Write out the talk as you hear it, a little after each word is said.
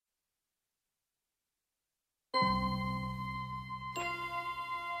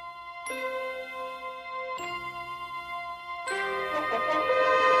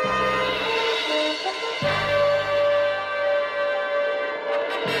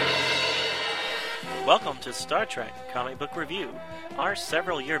Welcome to Star Trek Comic Book Review. Our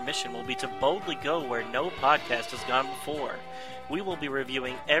several-year mission will be to boldly go where no podcast has gone before. We will be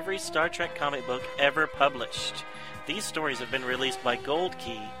reviewing every Star Trek comic book ever published. These stories have been released by Gold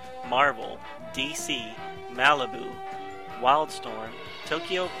Key, Marvel, DC, Malibu, Wildstorm,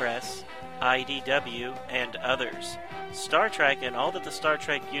 Tokyo Press, IDW, and others. Star Trek and all that the Star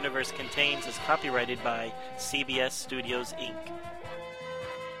Trek universe contains is copyrighted by CBS Studios, Inc.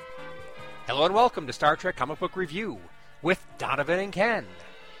 Hello and welcome to Star Trek Comic Book Review with Donovan and Ken.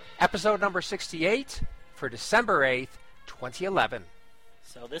 Episode number 68 for December 8th, 2011.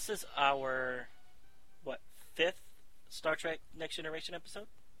 So this is our, fifth Star Trek Next Generation episode?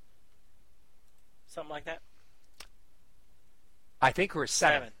 Something like that? I think we're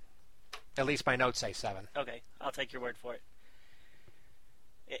seven. At least my notes say 7. Okay, I'll take your word for it.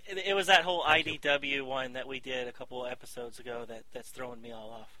 It was that whole IDW one that we did a couple episodes ago that's throwing me all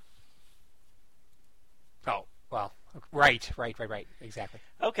off. Oh, well, right, exactly.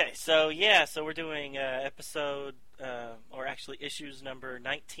 Okay, so we're doing episode, or actually issues number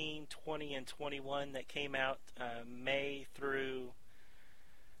 19, 20, and 21 that came out May through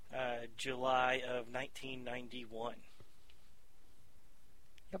July of 1991.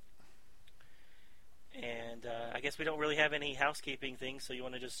 Yep. And I guess we don't really have any housekeeping things, so you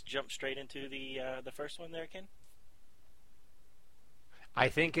want to just jump straight into the first one there, Ken? I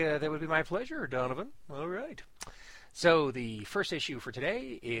think that would be my pleasure, Donovan. All right. So the first issue for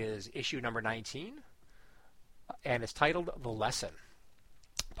today is issue number 19, and it's titled The Lesson.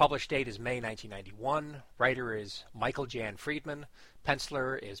 Published date is May 1991. Writer is Michael Jan Friedman.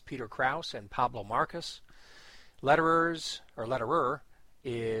 Penciler is Peter Krause and Pablo Marcus. Letterer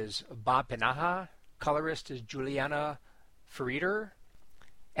is Bob Pinaha. Colorist is Juliana Frieder.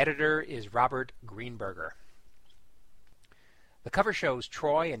 Editor is Robert Greenberger. The cover shows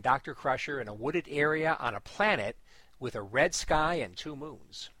Troy and Dr. Crusher in a wooded area on a planet with a red sky and 2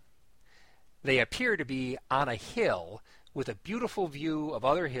 moons. They appear to be on a hill with a beautiful view of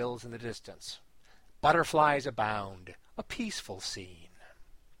other hills in the distance. Butterflies abound, a peaceful scene.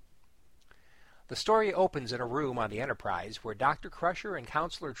 The story opens in a room on the Enterprise where Dr. Crusher and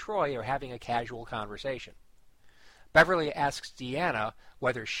Counselor Troy are having a casual conversation. Beverly asks Deanna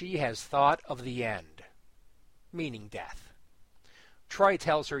whether she has thought of the end, meaning death. Troy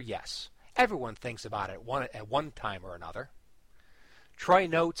tells her yes. Everyone thinks about it at one time or another. Troy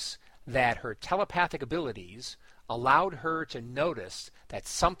notes that her telepathic abilities allowed her to notice that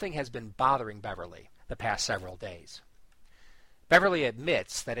something has been bothering Beverly the past several days. Beverly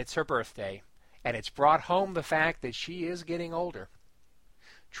admits that it's her birthday, and it's brought home the fact that she is getting older.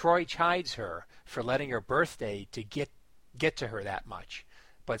 Troy chides her for letting her birthday to get to her that much.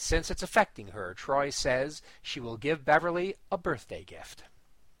 But since it's affecting her, Troy says she will give Beverly a birthday gift.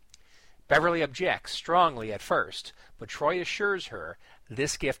 Beverly objects strongly at first, but Troy assures her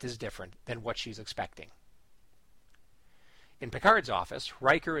this gift is different than what she's expecting. In Picard's office,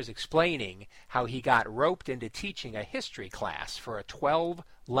 Riker is explaining how he got roped into teaching a history class for a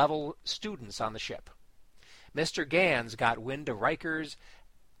 12-level students on the ship. Mr. Gans got wind of Riker's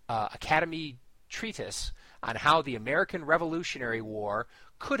Academy treatise on how the American Revolutionary War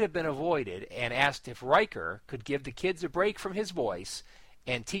could have been avoided and asked if Riker could give the kids a break from his voice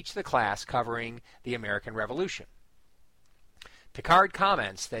and teach the class covering the American Revolution. Picard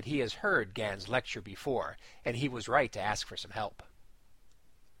comments that he has heard Gans' lecture before, and he was right to ask for some help.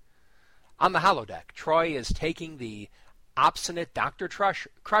 On the holodeck, Troy is taking the obstinate Dr.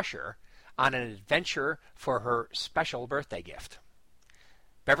 Crusher on an adventure for her special birthday gift.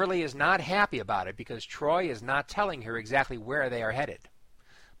 Beverly is not happy about it because Troy is not telling her exactly where they are headed.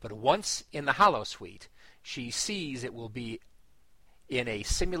 But once in the holosuite, she sees it will be in a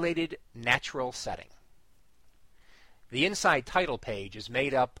simulated natural setting. The inside title page is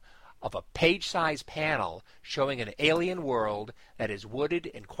made up of a page-sized panel showing an alien world that is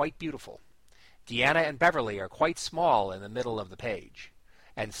wooded and quite beautiful. Deanna and Beverly are quite small in the middle of the page,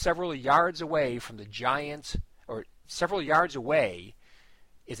 and several yards away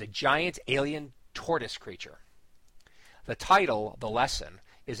is a giant alien tortoise creature. The title, The Lesson,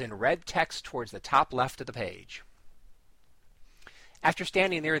 is in red text towards the top left of the page. After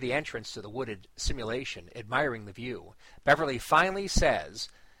standing near the entrance to the wooded simulation, admiring the view, Beverly finally says,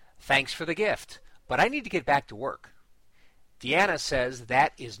 "Thanks for the gift, but I need to get back to work." Deanna says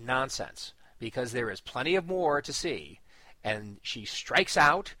that is nonsense, because there is plenty of more to see, and she strikes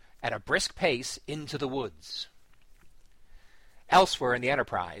out at a brisk pace into the woods. Elsewhere in the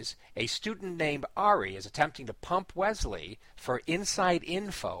Enterprise, a student named Ari is attempting to pump Wesley for inside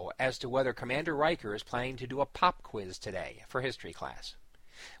info as to whether Commander Riker is planning to do a pop quiz today for history class.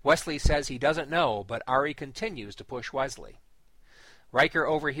 Wesley says he doesn't know, but Ari continues to push Wesley. Riker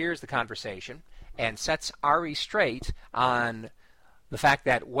overhears the conversation and sets Ari straight on the fact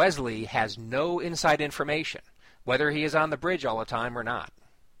that Wesley has no inside information, whether he is on the bridge all the time or not.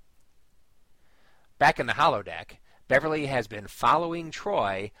 Back in the holodeck, Beverly has been following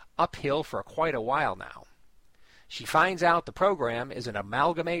Troi uphill for quite a while now. She finds out the program is an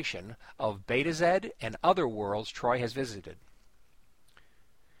amalgamation of Beta Z and other worlds Troi has visited.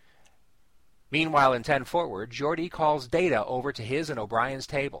 Meanwhile, in 10 Forward, Geordi calls Data over to his and O'Brien's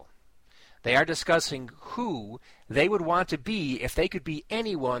table. They are discussing who they would want to be if they could be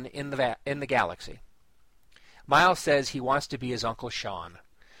anyone in the galaxy. Miles says he wants to be his Uncle Sean,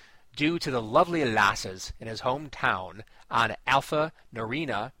 due to the lovely lasses in his hometown on Alpha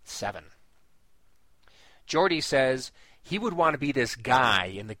Norina 7. Geordi says he would want to be this guy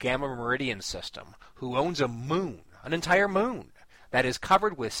in the Gamma Meridian system who owns a moon, an entire moon, that is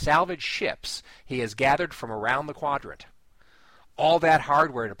covered with salvaged ships he has gathered from around the quadrant. All that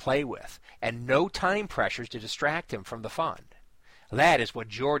hardware to play with, and no time pressures to distract him from the fun. That is what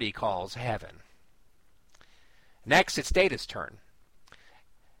Geordi calls heaven. Next, it's Data's turn,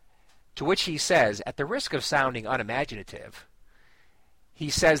 to which he says, at the risk of sounding unimaginative, he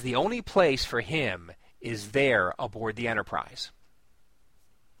says the only place for him is there aboard the Enterprise.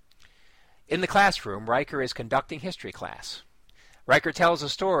 In the classroom, Riker is conducting history class. Riker tells a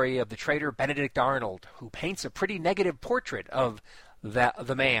story of the traitor Benedict Arnold, who paints a pretty negative portrait of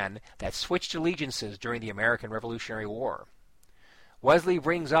the man that switched allegiances during the American Revolutionary War. Wesley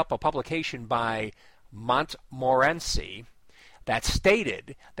brings up a publication by Montmorency that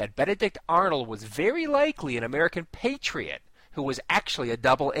stated that Benedict Arnold was very likely an American patriot who was actually a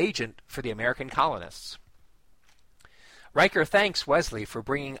double agent for the American colonists. Riker thanks Wesley for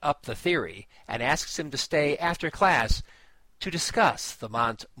bringing up the theory and asks him to stay after class to discuss the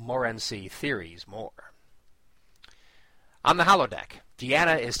Montmorency theories more. On the holodeck,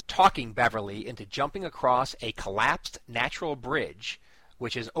 Deanna is talking Beverly into jumping across a collapsed natural bridge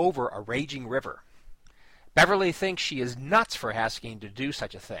which is over a raging river. Beverly thinks she is nuts for asking to do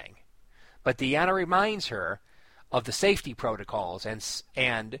such a thing, but Deanna reminds her of the safety protocols,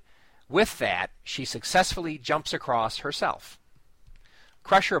 and with that, she successfully jumps across herself.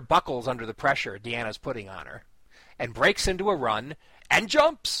 Crusher buckles under the pressure Deanna's putting on her, and breaks into a run, and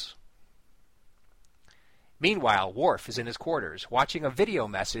jumps! Meanwhile, Worf is in his quarters, watching a video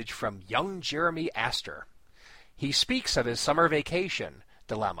message from young Jeremy Astor. He speaks of his summer vacation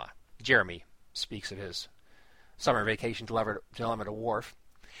dilemma. Jeremy speaks of his summer vacation dilemma to Worf.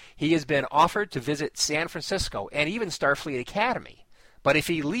 He has been offered to visit San Francisco and even Starfleet Academy, but if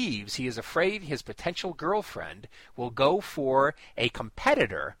he leaves, he is afraid his potential girlfriend will go for a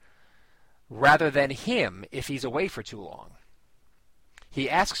competitor rather than him if he's away for too long. He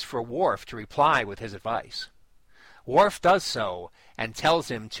asks for Worf to reply with his advice. Worf does so and tells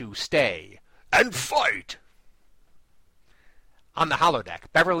him to stay and fight. On the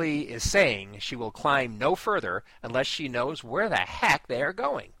holodeck, Beverly is saying she will climb no further unless she knows where the heck they are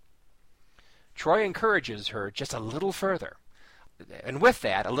going. Troi encourages her just a little further. And with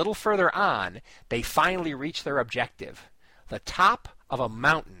that, a little further on, they finally reach their objective, the top of a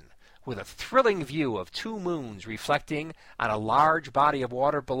mountain with a thrilling view of two moons reflecting on a large body of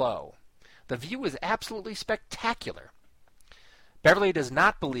water below. The view is absolutely spectacular. Beverly does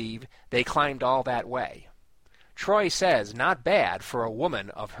not believe they climbed all that way. Troi says not bad for a woman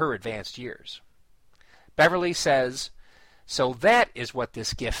of her advanced years. Beverly says, so that is what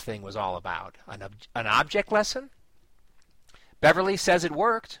this gift thing was all about, an object lesson? Beverly says it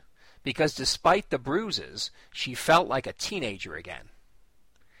worked, because despite the bruises, she felt like a teenager again.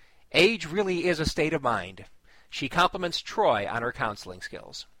 Age really is a state of mind. She compliments Troi on her counseling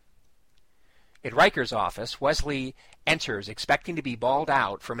skills. In Riker's office, Wesley enters expecting to be bawled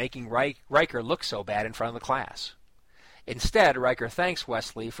out for making Riker look so bad in front of the class. Instead, Riker thanks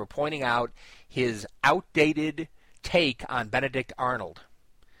Wesley for pointing out his outdated take on Benedict Arnold.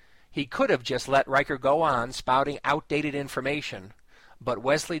 He could have just let Riker go on spouting outdated information, but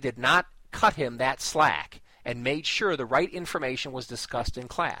Wesley did not cut him that slack and made sure the right information was discussed in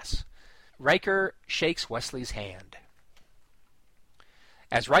class. Riker shakes Wesley's hand.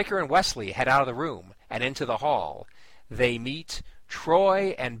 As Riker and Wesley head out of the room and into the hall, they meet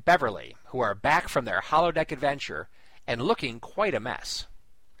Troi and Beverly, who are back from their holodeck adventure and looking quite a mess.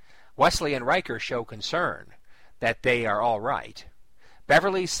 Wesley and Riker show concern that they are all right.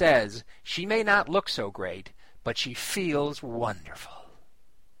 Beverly says she may not look so great, but she feels wonderful.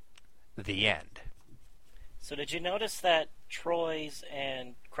 The end. So did you notice that Troy's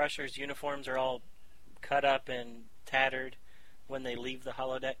and Crusher's uniforms are all cut up and tattered, when they leave the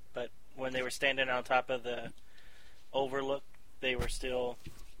holodeck, but when they were standing on top of the overlook, they were still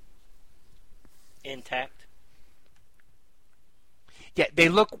intact. Yeah, they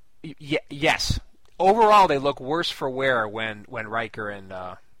look. Yes, overall they look worse for wear when Riker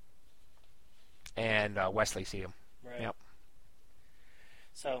and Wesley see him. Right. Yep.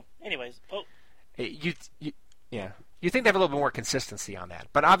 So, anyways, yeah. You think they have a little bit more consistency on that,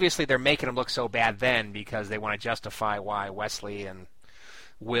 but obviously they're making them look so bad then because they want to justify why Wesley and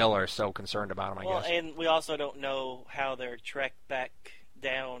Will are so concerned about him. I guess. And we also don't know how their trek back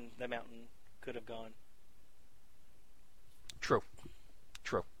down the mountain could have gone. True.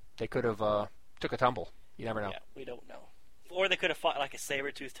 They could have took a tumble. You never know. Yeah, we don't know. Or they could have fought like a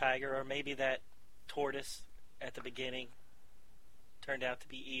saber-toothed tiger, or maybe that tortoise at the beginning turned out to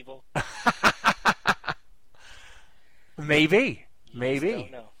be evil. Maybe.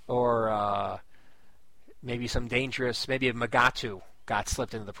 Don't know. Or maybe maybe a Megatu got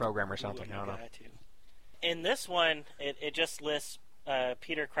slipped into the program or something. Ooh, I don't know. In this one, it just lists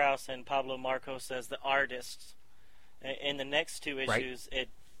Peter Krause and Pablo Marcos as the artists. In the next two issues, right.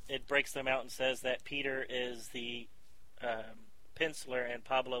 It breaks them out and says that Peter is the penciler and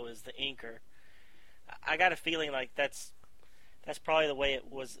Pablo is the inker. I got a feeling like that's probably the way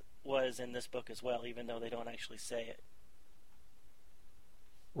it was in this book as well, even though they don't actually say it.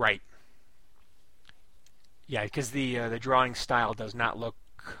 Right. Yeah, because the drawing style does not look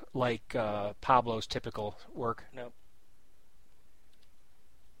like Pablo's typical work. No.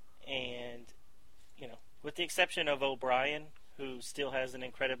 And, with the exception of O'Brien, who still has an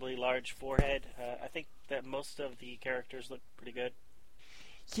incredibly large forehead, I think that most of the characters look pretty good.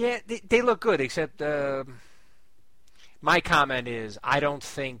 Yeah, they look good, except my comment is I don't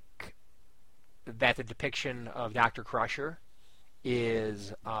think that the depiction of Dr. Crusher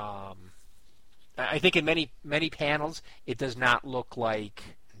is... I think in many panels it does not look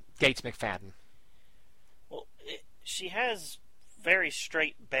like Gates McFadden. Well, she has very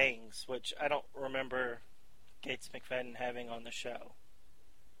straight bangs, which I don't remember Gates McFadden having on the show.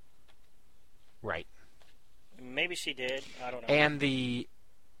 Right. Maybe she did. I don't know. And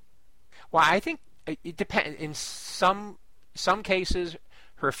I think it depends. In some cases,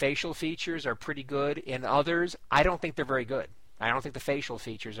 her facial features are pretty good. In others, I don't think they're very good. I don't think the facial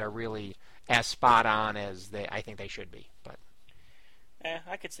features are really as spot on as I think they should be. But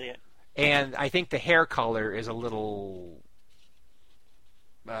I could see it. And I think the hair color is a little,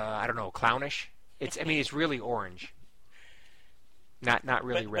 I don't know, clownish. It's really orange. Not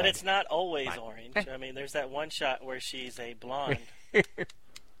really red. But it's not always orange. I mean, there's that one shot where she's a blonde.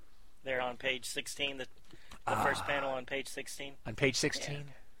 There on page 16, the first panel on page 16. On page 16? Yeah.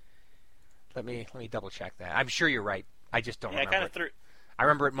 Let me double check that. I'm sure you're right. I just don't remember. I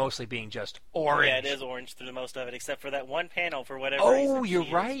remember it mostly being just orange. Yeah, it is orange through the most of it, except for that one panel for whatever reason. Oh, you're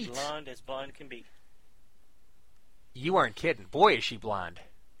right. As blonde can be. You aren't kidding. Boy, is she blonde.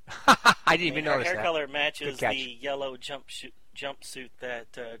 I didn't even notice that. Her hair color matches the yellow jumpsuit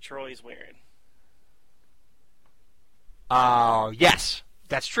that Troy's wearing. Yes,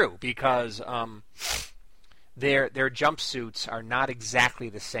 that's true, because their jumpsuits are not exactly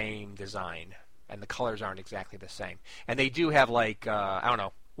the same design, and the colors aren't exactly the same. And they do have, like, I don't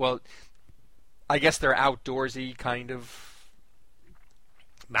know, well, I guess they're outdoorsy kind of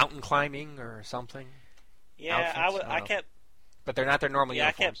mountain climbing or something. Yeah, I kept... But they're not their normal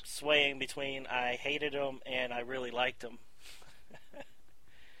uniforms. I kept swaying between I hated them and I really liked them.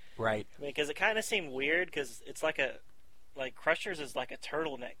 Right. I mean, because it kind of seemed weird, because it's like Crusher's is like a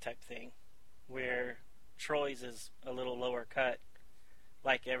turtleneck type thing, where Troy's is a little lower cut,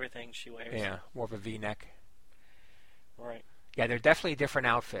 like everything she wears. Yeah, more of a V-neck. Right. Yeah, they're definitely different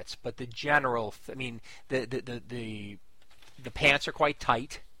outfits, but the general, the pants are quite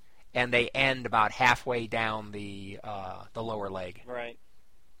tight, and they end about halfway down the lower leg. Right.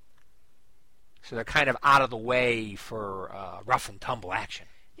 So they're kind of out of the way for rough and tumble action.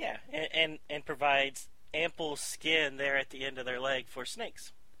 Yeah, and provides ample skin there at the end of their leg for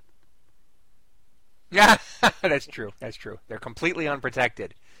snakes. Yeah, that's true. That's true. They're completely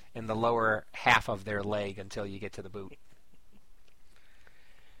unprotected in the lower half of their leg until you get to the boot.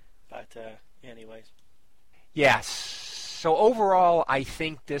 But anyways. Yes. So overall, I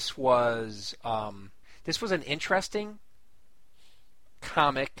think this was an interesting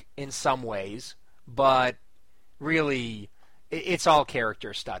comic in some ways, but really, it's all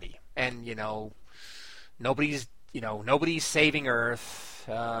character study, and nobody's saving Earth.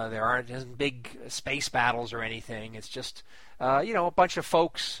 There aren't big space battles or anything. It's just a bunch of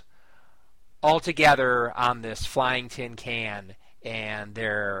folks all together on this flying tin can, and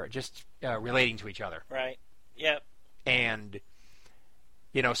they're just relating to each other. Right. Yep. And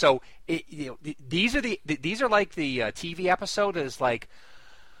So these are like the TV episode is like,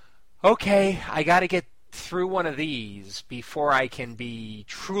 okay, I got to get through one of these before I can be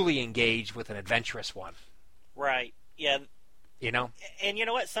truly engaged with an adventurous one. Right. Yeah. And you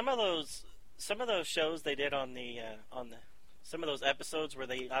know what? Some of those shows they did on the some of those episodes where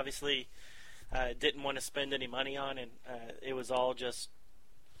they obviously didn't want to spend any money on, and it was all just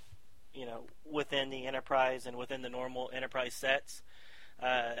within the Enterprise and within the normal Enterprise sets.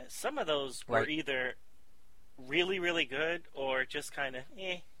 Some of those were either really, really good or just kind of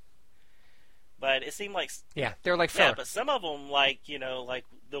eh. But it seemed like they're like filler. Yeah, but some of them like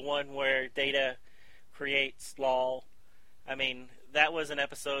the one where Data creates Lal. I mean, that was an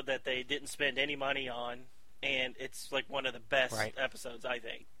episode that they didn't spend any money on, and it's like one of the best episodes, I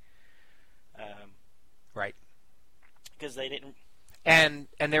think. Right. Because they didn't. And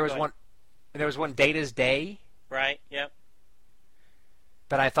there was one. There was one, Data's Day. Right. Yep.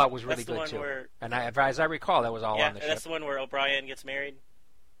 That I thought was really good good too. Where, and as I recall, that was all on the ship. Yeah, that's the one where O'Brien gets married.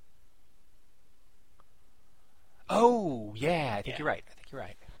 Oh yeah, I think you're right.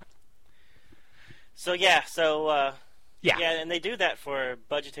 So yeah, and they do that for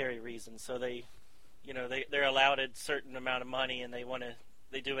budgetary reasons. So they're allowed a certain amount of money, and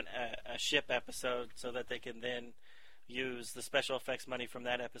they do a ship episode so that they can then use the special effects money from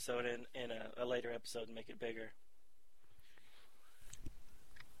that episode in a later episode and make it bigger.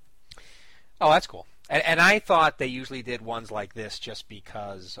 Oh, that's cool. And I thought they usually did ones like this just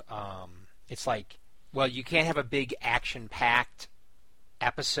because it's like, well, you can't have a big action-packed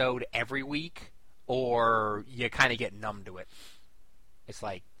episode every week, or you kind of get numb to it. It's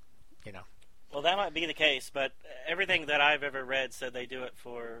like, Well, that might be the case, but everything that I've ever read said they do it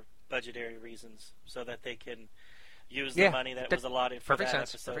for budgetary reasons, so that they can use the money that was allotted for that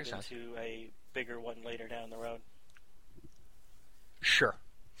episode into a bigger one later down the road. Sure.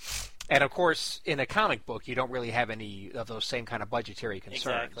 And, of course, in a comic book, you don't really have any of those same kind of budgetary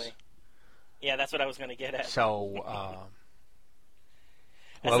concerns. Exactly. Yeah, that's what I was going to get at. So,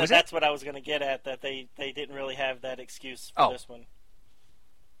 that's what I was going to get at, that they didn't really have that excuse for this one.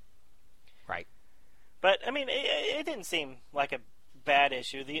 Right. But, I mean, it didn't seem like a bad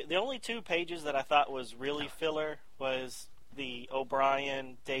issue. The only 2 pages that I thought was really filler was the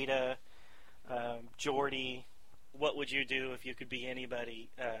O'Brien, Data, Geordi, what would you do if you could be anybody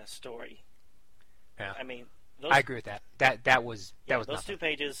story. Yeah. I mean, I agree with that. That was those nothing. 2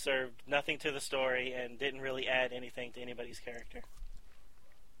 pages served nothing to the story and didn't really add anything to anybody's character.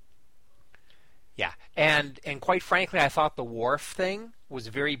 Yeah, and quite frankly, I thought the Worf thing was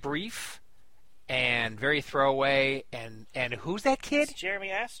very brief and very throwaway. And who's that kid? It's Jeremy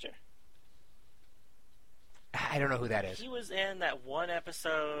Astor. I don't know who that is. He was in that one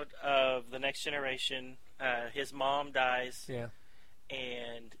episode of The Next Generation. His mom dies. Yeah.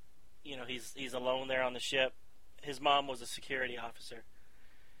 And he's alone there on the ship. His mom was a security officer,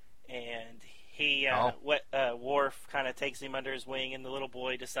 and Worf kind of takes him under his wing, and the little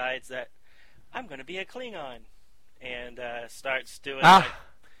boy decides that I'm going to be a Klingon, and starts doing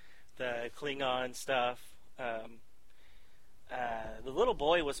the Klingon stuff. The little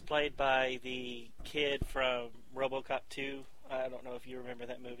boy was played by the kid from RoboCop 2. I don't know if you remember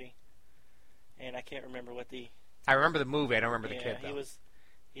that movie, and I can't remember what the. I remember the movie. I don't remember the kid though.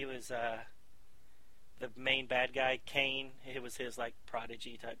 He was the main bad guy, Kane. It was his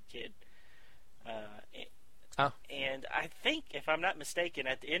prodigy type kid. And I think, if I'm not mistaken,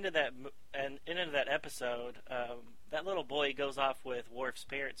 at the end of that episode, that little boy goes off with Worf's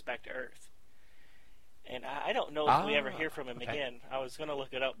parents back to Earth. And I don't know if we ever hear from him again. I was going to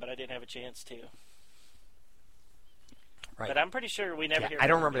look it up, but I didn't have a chance to. Right. But I'm pretty sure we never hear from him. I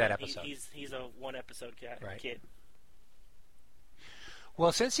don't remember that episode. He's a one-episode kid.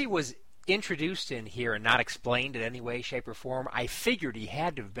 Well, since he was introduced in here and not explained in any way, shape, or form, I figured he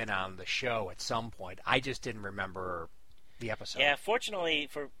had to have been on the show at some point. I just didn't remember the episode. Yeah, fortunately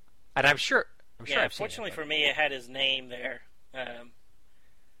for... And I'm sure I've seen it. Fortunately for me, it had his name there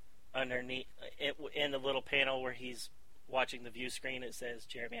underneath. In the little panel where he's watching the view screen, it says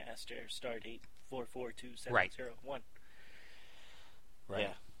Jeremy Astor, Stardate 442701. Right.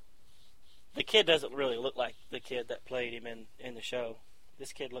 Yeah. The kid doesn't really look like the kid that played him in the show.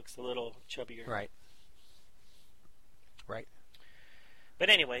 This kid looks a little chubbier. Right. But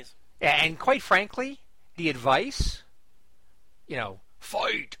anyways. And quite frankly, the advice,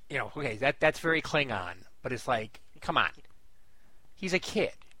 fight, okay, that's very Klingon. But it's like, come on. He's a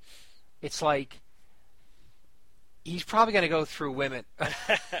kid. It's like, he's probably going to go through women.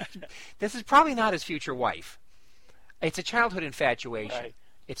 This is probably not his future wife. It's a childhood infatuation. Right.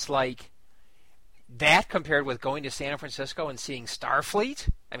 It's like, that compared with going to San Francisco and seeing Starfleet,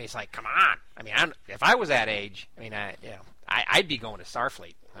 I mean, it's like, come on. I mean, if I was that age, I mean, I'd be going to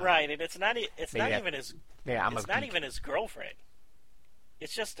Starfleet. Right, and it's not even his girlfriend.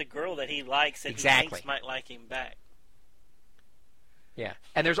 It's just a girl that he likes and he thinks might like him back. Yeah,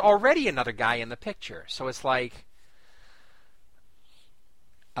 and there's already another guy in the picture, so it's like,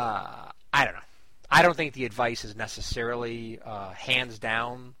 I don't know. I don't think the advice is necessarily hands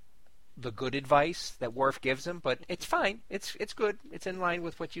down the good advice that Worf gives him, but it's fine. It's good. It's in line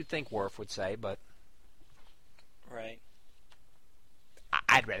with what you'd think Worf would say, but right.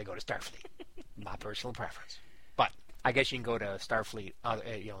 I'd rather go to Starfleet. My personal preference, but I guess you can go to Starfleet,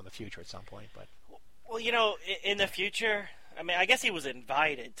 in the future at some point. But well, in the future, I mean, I guess he was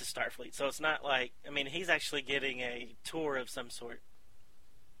invited to Starfleet, so it's not like, I mean, he's actually getting a tour of some sort.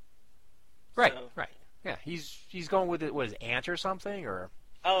 Right, right. Yeah, he's going with it. What, his aunt or something, or?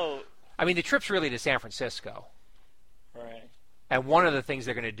 Oh. I mean, the trip's really to San Francisco. Right. And one of the things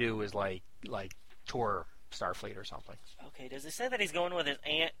they're going to do is like tour Starfleet or something. Okay. Does it say that he's going with his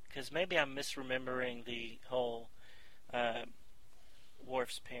aunt? Because maybe I'm misremembering the whole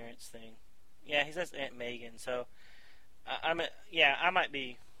Worf's parents thing. Yeah, he says Aunt Megan. So I might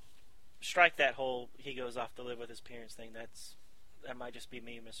be strike that whole he goes off to live with his parents thing. That might just be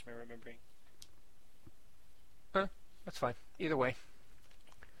me misremembering. That's fine. Either way.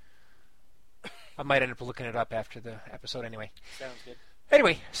 I might end up looking it up after the episode anyway. Sounds good.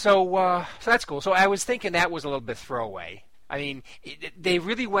 Anyway, so that's cool. So I was thinking that was a little bit throwaway. I mean, they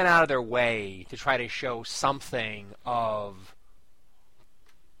really went out of their way to try to show something of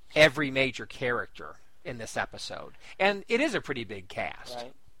every major character in this episode. And it is a pretty big cast.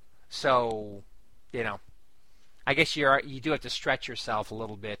 Right. So, I guess you do have to stretch yourself a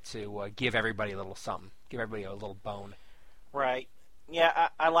little bit to give everybody a little something. Give everybody a little bone. Right. Yeah,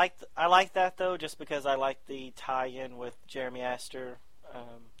 I like that though, just because I like the tie-in with Jeremy Astor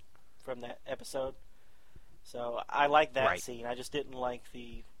from that episode. So I like that scene. I just didn't like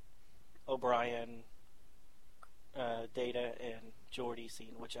the O'Brien, Data, and Geordi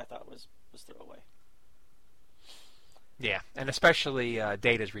scene, which I thought was throwaway. Yeah, and especially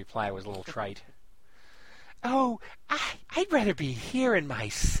Data's reply was a little trite. Oh, I'd rather be hearing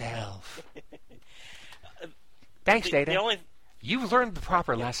myself. Thanks, Data. You've learned the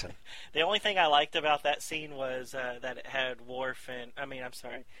proper lesson. The only thing I liked about that scene was that it had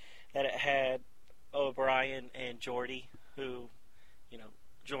that it had O'Brien and Geordi, who,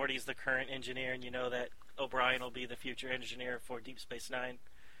 Geordi's the current engineer, and that O'Brien will be the future engineer for Deep Space Nine,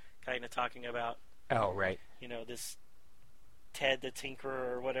 kind of talking about. Oh, right. This Ted the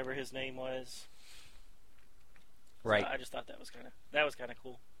Tinkerer or whatever his name was. Right. So I just thought that was kind of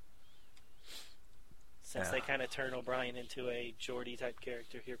cool. Since they kind of turn O'Brien into a Geordi type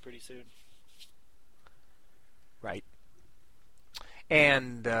character here pretty soon. Right.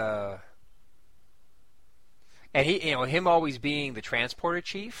 And he, him always being the transporter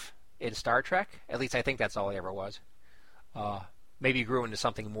chief in Star Trek. At least I think that's all he ever was. Maybe he grew into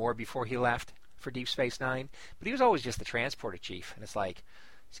something more before he left for Deep Space Nine, but he was always just the transporter chief. And it's like,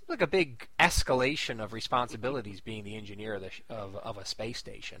 seems like a big escalation of responsibilities being the engineer of a space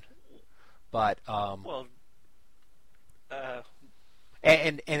station. But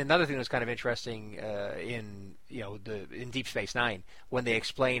and another thing that was kind of interesting in Deep Space Nine, when they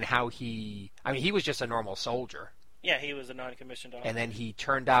explain how he was just a normal soldier. Yeah, he was a non-commissioned officer. And then he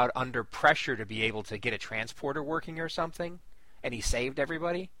turned out under pressure to be able to get a transporter working or something, and he saved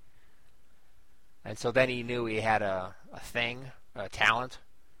everybody. And so then he knew he had a talent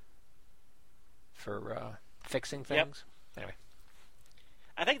for fixing things. Yep. Anyway.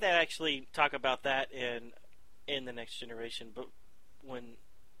 I think they actually talk about that in The Next Generation, but when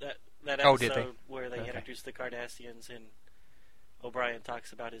that episode where they introduced the Cardassians and O'Brien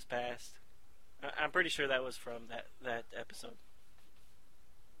talks about his past, I'm pretty sure that was from that episode.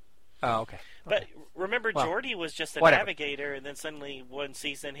 Oh, okay. But remember, Geordi was just a navigator, and then suddenly one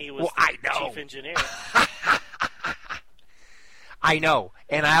season he was the chief engineer. I know,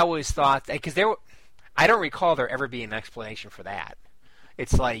 and I always thought, because I don't recall there ever being an explanation for that.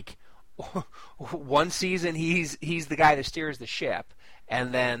 It's like one season he's the guy that steers the ship,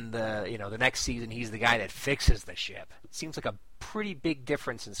 and then the next season he's the guy that fixes the ship. It seems like a pretty big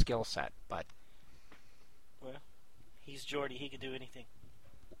difference in skill set, but he's Geordi. He could do anything.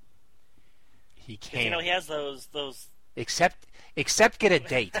 He can. He has those. Except get a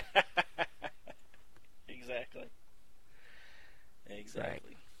date. Exactly. Right.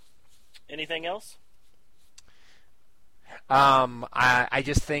 Anything else? I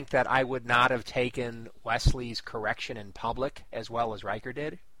just think that I would not have taken Wesley's correction in public as well as Riker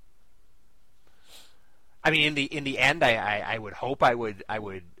did. I mean, in the end, I would hope I would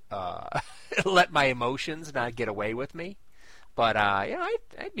let my emotions not get away with me, but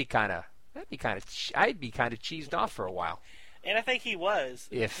I'd be kind of cheesed off for a while. And I think he was.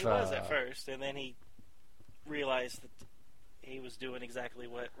 He was at first, and then he realized that he was doing exactly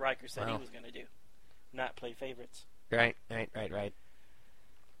what Riker said he was going to do, not play favorites. Right.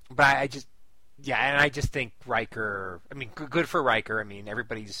 But I just think Riker. I mean, good for Riker. I mean,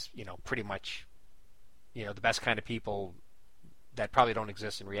 everybody's pretty much the best kind of people that probably don't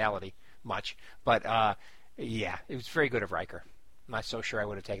exist in reality much. But it was very good of Riker. I'm not so sure I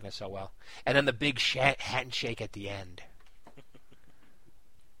would have taken it so well. And then the big handshake at the end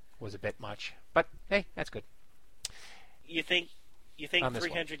was a bit much. But hey, that's good. You think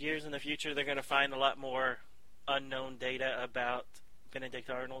 300 years in the future they're going to find a lot more unknown data about Benedict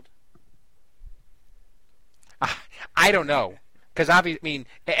Arnold? I don't know. Because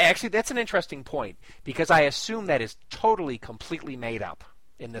actually, that's an interesting point. Because I assume that is totally, completely made up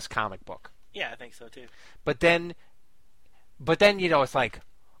in this comic book. Yeah, I think so too. But then, it's like,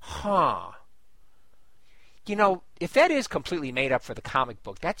 if that is completely made up for the comic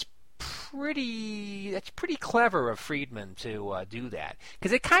book, that's pretty clever of Friedman to do that.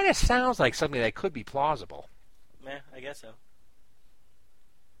 Because it kind of sounds like something that could be plausible. Yeah, I guess so.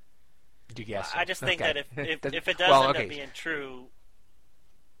 Do you guess? I just think that if it does end up being true,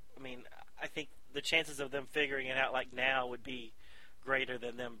 I mean, I think the chances of them figuring it out like now would be greater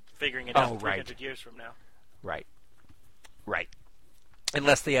than them figuring it out 300 years from now. Right.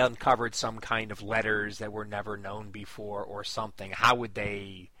 Unless they uncovered some kind of letters that were never known before or something, how would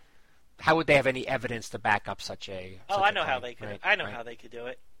they have any evidence to back up such a? I know how they could. I know how they could do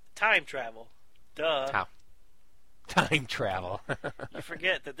it. Time travel. Duh. How? Time travel. You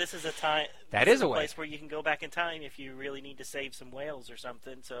forget that this is a time. That is a way. Place where you can go back in time if you really need to save some whales or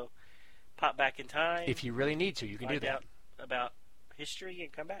something. So, pop back in time. If you really need to, you can do that. Find out about history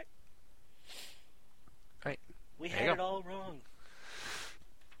and come back. Right. We had it all wrong.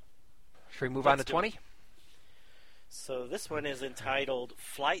 Should we move on to 20? So this one is entitled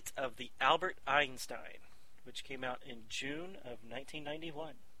 "Flight of the Albert Einstein," which came out in June of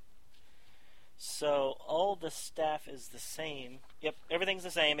 1991. So all the staff is the same. Yep, everything's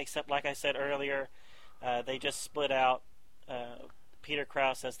the same except, like I said earlier, they just split out Peter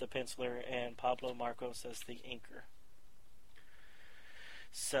Krause as the penciler and Pablo Marcos as the inker.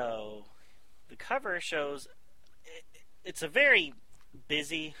 So the cover shows it's a very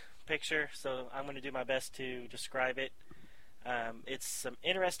busy picture, so I'm going to do my best to describe it. It's some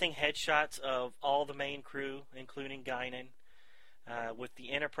interesting headshots of all the main crew, including Guinan. With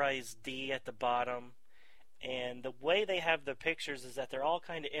the Enterprise D at the bottom. And the way they have the pictures is that they're all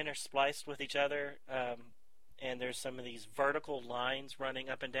kind of interspliced with each other. And there's some of these vertical lines running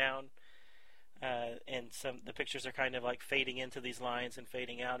up and down. And the pictures are kind of like fading into these lines and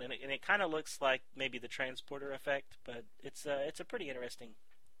fading out. And it kind of looks like maybe the transporter effect. But it's a pretty interesting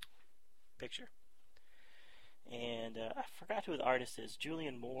picture. And I forgot who the artist is.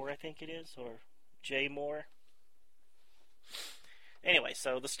 Julian Moore, I think it is. Or Jay Moore. Anyway,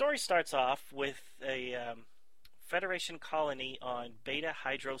 so the story starts off with a Federation colony on Beta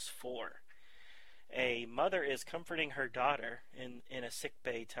Hydros 4. A mother is comforting her daughter in a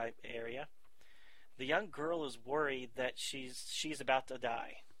sickbay type area. The young girl is worried that she's about to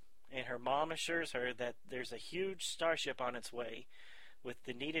die, and her mom assures her that there's a huge starship on its way with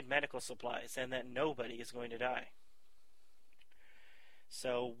the needed medical supplies and that nobody is going to die.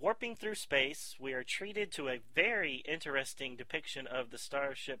 So, warping through space, we are treated to a very interesting depiction of the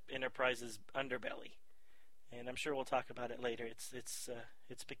Starship Enterprise's underbelly, and I'm sure we'll talk about it later.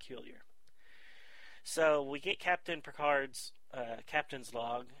 It's peculiar. So, we get Captain Picard's captain's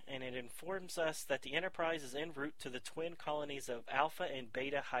log, and it informs us that the Enterprise is en route to the twin colonies of Alpha and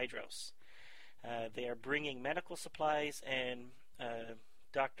Beta Hydros. They are bringing medical supplies and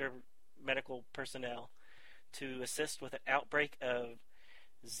medical personnel to assist with an outbreak of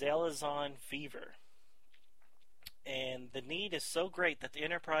Zelazon fever. And the need is so great that the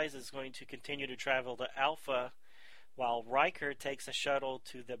Enterprise is going to continue to travel to Alpha while Riker takes a shuttle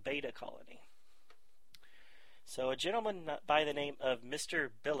to the Beta colony. So a gentleman by the name of Mr.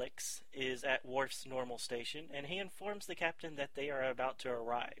 Billix is at Worf's normal station, and he informs the captain that they are about to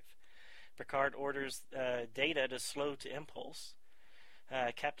arrive. Picard orders Data to slow to impulse.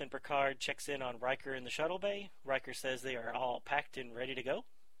 Captain Picard checks in on Riker in the shuttle bay. Riker says they are all packed and ready to go.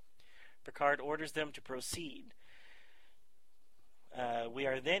 Picard orders them to proceed. We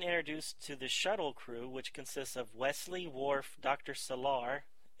are then introduced to the shuttle crew, which consists of Wesley, Worf, Dr. Salar,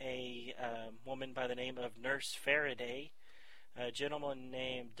 a woman by the name of Nurse Faraday, a gentleman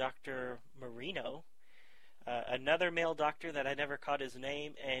named Dr. Marino, another male doctor that I never caught his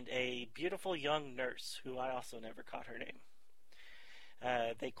name, and a beautiful young nurse who I also never caught her name.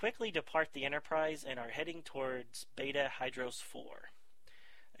 They quickly depart the Enterprise and are heading towards Beta Hydros 4.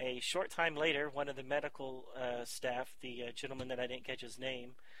 A short time later, one of the medical staff, the gentleman that I didn't catch his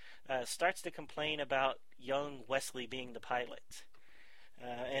name, starts to complain about young Wesley being the pilot.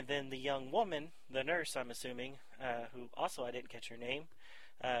 And then the young woman, the nurse I'm assuming, who also I didn't catch her name,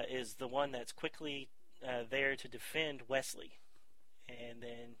 is the one that's quickly there to defend Wesley. And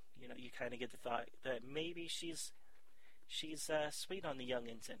then, you kind of get the thought that maybe she's sweet on the young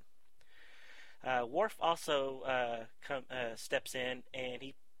ensign. Worf also steps in, and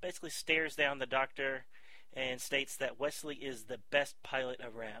he basically stares down the doctor and states that Wesley is the best pilot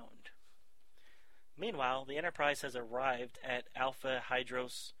around. Meanwhile, the Enterprise has arrived at Alpha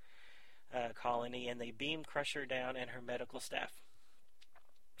Hydros colony, and they beam Crusher down and her medical staff.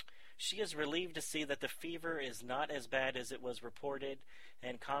 She is relieved to see that the fever is not as bad as it was reported,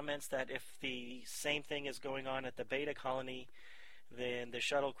 and comments that if the same thing is going on at the Beta colony, then the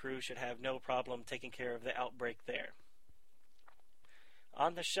shuttle crew should have no problem taking care of the outbreak there.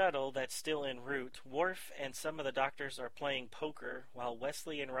 On the shuttle that's still en route, Worf and some of the doctors are playing poker while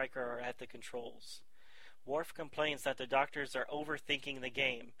Wesley and Riker are at the controls. Worf complains that the doctors are overthinking the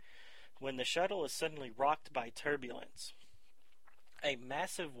game when the shuttle is suddenly rocked by turbulence. A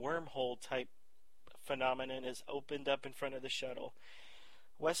massive wormhole-type phenomenon is opened up in front of the shuttle.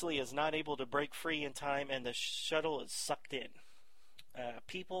 Wesley is not able to break free in time, and the shuttle is sucked in.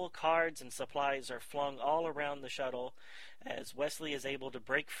 People, cards, and supplies are flung all around the shuttle as Wesley is able to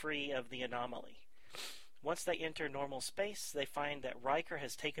break free of the anomaly. Once they enter normal space, they find that Riker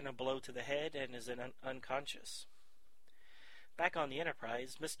has taken a blow to the head and is unconscious. Back on the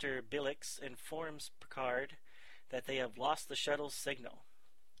Enterprise, Mr. Billix informs Picard that they have lost the shuttle's signal.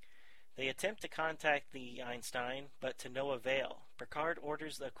 They attempt to contact the Einstein, but to no avail. Picard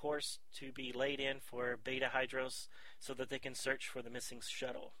orders a course to be laid in for Beta Hydros so that they can search for the missing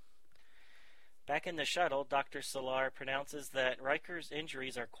shuttle. Back in the shuttle, Dr. Solar pronounces that Riker's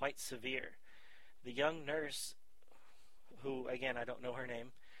injuries are quite severe. The young nurse, who, again, I don't know her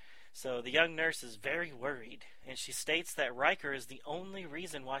name, so the young nurse is very worried, and she states that Riker is the only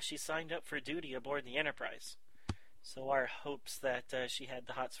reason why she signed up for duty aboard the Enterprise. So our hopes that she had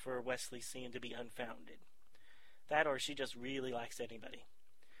the hots for Wesley seem to be unfounded. That or she just really likes anybody.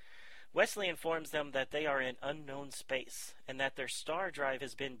 Wesley informs them that they are in unknown space and that their star drive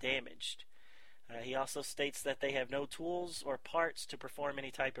has been damaged. He also states that they have no tools or parts to perform any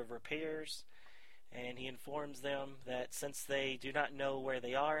type of repairs, and he informs them that since they do not know where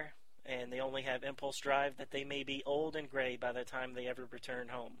they are and they only have impulse drive, that they may be old and gray by the time they ever return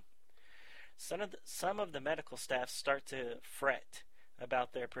home. Some of the medical staff start to fret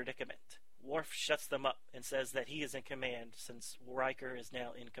about their predicament. Worf shuts them up and says that he is in command since Riker is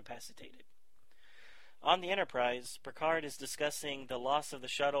now incapacitated. On the Enterprise, Picard is discussing the loss of the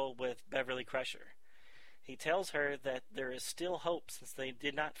shuttle with Beverly Crusher. He tells her that there is still hope since they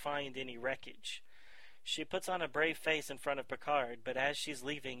did not find any wreckage. She puts on a brave face in front of Picard, but as she's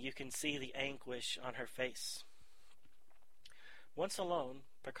leaving, you can see the anguish on her face. Once alone,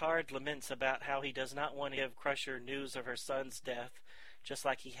 Picard laments about how he does not want to give Crusher news of her son's death, just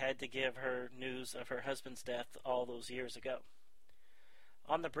like he had to give her news of her husband's death all those years ago.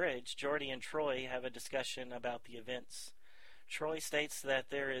 On the bridge, Geordi and Troi have a discussion about the events. Troi states that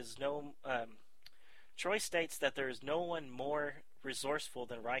there is no one more resourceful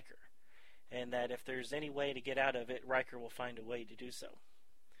than Riker, and that if there's any way to get out of it, Riker will find a way to do so.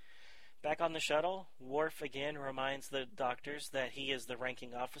 Back on the shuttle, Worf again reminds the doctors that he is the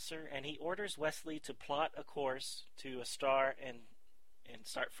ranking officer, and he orders Wesley to plot a course to a star and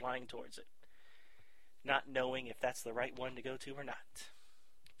start flying towards it, not knowing if that's the right one to go to or not.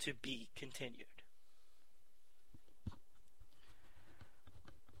 To be continued.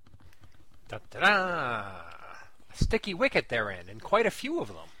 Da-da-da! A sticky wicket they're in, and quite a few of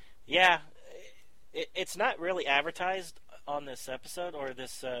them. Yeah, it's not really advertised on this episode or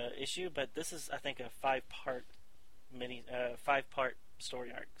this issue, but this is, I think, a five-part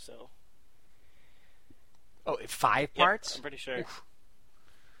story arc. So, 5 parts? Yep, I'm pretty sure. Oof.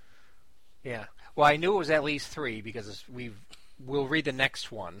 Yeah. Well, I knew it was at least 3 because we'll read the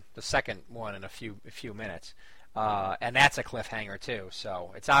next one, the second one, in a few minutes, and that's a cliffhanger too.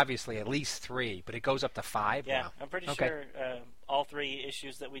 So it's obviously at least 3, but it goes up to 5. Yeah, wow. I'm pretty sure all 3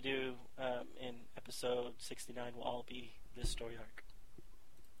 issues that we do in episode 69 will all be this story arc.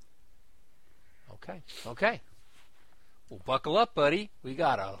 Okay. Well, buckle up, buddy. We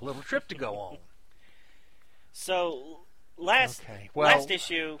got a little trip to go on. So last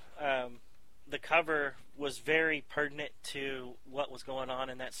issue, the cover was very pertinent to what was going on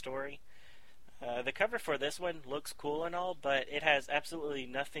in that story. The cover for this one looks cool and all, but it has absolutely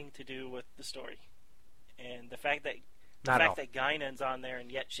nothing to do with the story. And the fact that Guinan's on there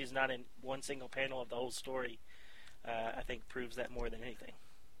and yet she's not in one single panel of the whole story, I think proves that more than anything.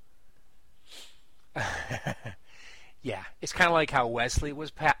 Yeah, it's kind of like how Wesley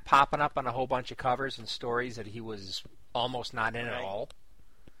was popping up on a whole bunch of covers and stories that he was almost not in at all.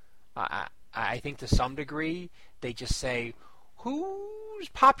 I think to some degree they just say, who's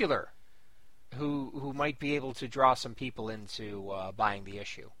popular, who might be able to draw some people into buying the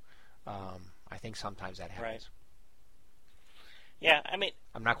issue. I think sometimes that happens. Right. Yeah, I mean,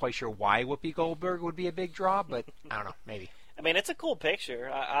 I'm not quite sure why Whoopi Goldberg would be a big draw, but I don't know, maybe. I mean, it's a cool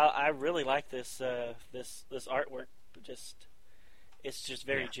picture. I really like this this artwork. It's just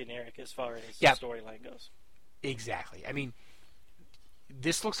very generic as far as the storyline goes. Exactly. I mean,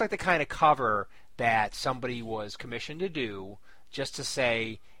 this looks like the kind of cover that somebody was commissioned to do just to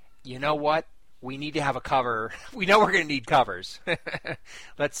say, you know what, we need to have a cover. We know we're going to need covers.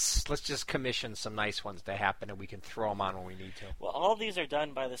 Let's just commission some nice ones to happen, and we can throw them on when we need to. Well, all of these are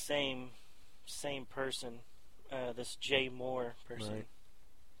done by the same person, this Jay Moore person. Right.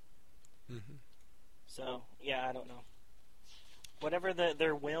 Mm-hmm. So, yeah, I don't know. Whatever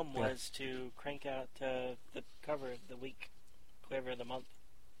their whim was to crank out the cover of the week, cover of the month.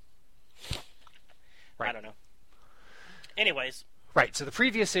 Right. I don't know. Anyways. Right, so the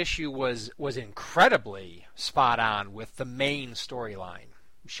previous issue was incredibly spot on with the main storyline,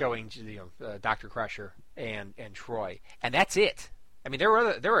 showing Dr. Crusher and Troy, and that's it. I mean, there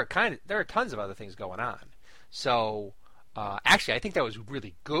are tons of other things going on. So actually, I think that was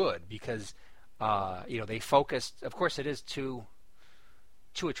really good because they focused. Of course, it is two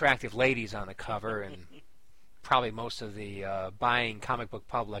attractive ladies on the cover, and probably most of the buying comic book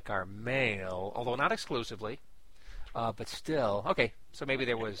public are male, although not exclusively. But still, okay. So maybe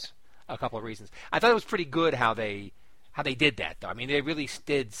there was a couple of reasons. I thought it was pretty good how they did that, though. I mean, they really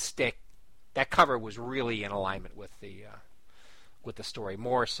did stick. That cover was really in alignment with the story,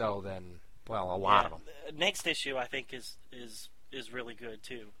 more so than a lot of them. Next issue, I think, is really good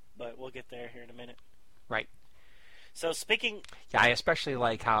too. But we'll get there here in a minute. Right. So speaking. Yeah, I especially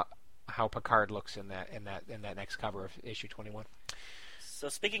like how Picard looks in that next cover of issue 21. So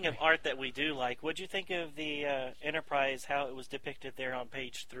speaking of art that we do like, what'd you think of the Enterprise, how it was depicted there on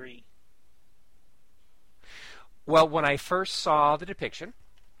page 3? Well, when I first saw the depiction,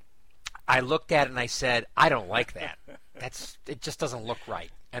 I looked at it and I said, I don't like that. It just doesn't look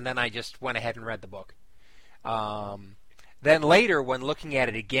right. And then I just went ahead and read the book. Then later, when looking at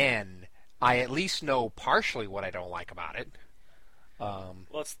it again, I at least know partially what I don't like about it.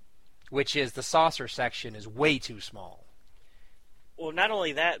 Which is the saucer section is way too small. Well, not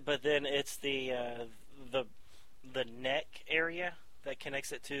only that, but then it's the neck area that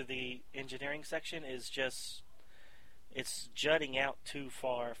connects it to the engineering section is it's jutting out too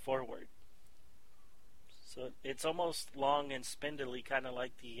far forward. So it's almost long and spindly, kind of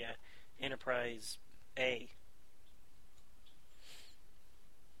like the Enterprise A.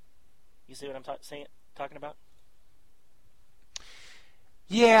 You see what I'm talking about?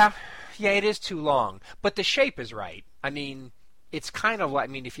 Yeah, it is too long, but the shape is right. I mean, it's kind of like,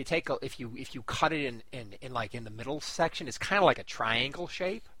 I mean, if you cut it in like in the middle section, it's kind of like a triangle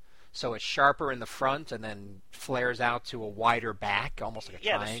shape. So it's sharper in the front and then flares out to a wider back, almost like a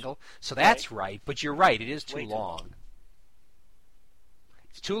triangle. So that's right, but you're right, it is too long.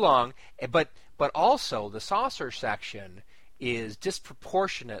 It's too long, but also the saucer section is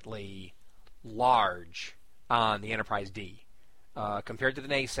disproportionately large on the Enterprise D compared to the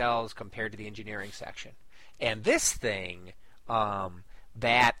nacelles, compared to the engineering section. And this thing,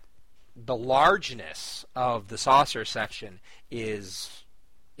 that the largeness of the saucer section is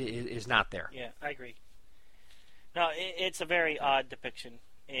not there. Yeah, I agree. No, it's a very odd depiction,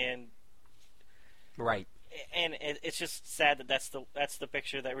 and right. And it's just sad that that's the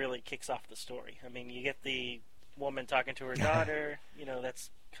picture that really kicks off the story. I mean, you get the woman talking to her daughter, that's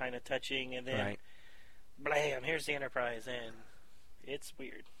kind of touching, and then blam, here's the Enterprise, and it's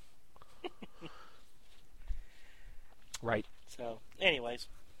weird. Right. So, anyways,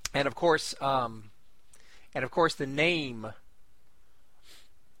 and of course, the name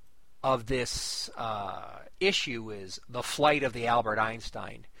of this issue is The Flight of the Albert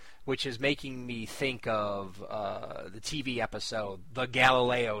Einstein, which is making me think of the TV episode The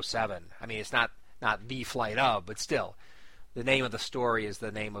Galileo 7. I mean, it's not the flight of, but still, the name of the story is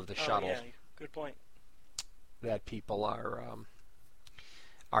the name of the shuttle. Yeah, good point. That people are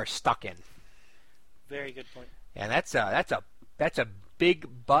stuck in. Very good point. And that's a big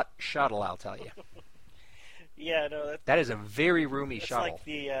butt shuttle, I'll tell you. Yeah, no, That is a very roomy that's shuttle. like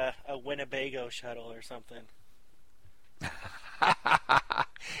the a Winnebago shuttle or something.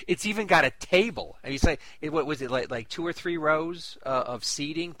 It's even got a table. And you say, what was it, like 2 or 3 rows of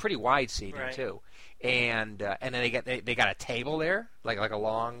seating, pretty wide seating Right. too. And then they got a table there, like a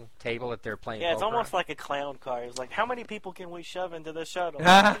long table that they're playing. Yeah, it's poker almost on. like a clown car. It's like, how many people can we shove into the shuttle?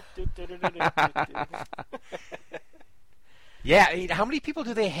 Yeah, I mean, how many people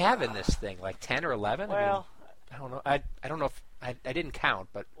do they have in this thing? Like 10 or 11? Well, I don't know. I don't know if I didn't count,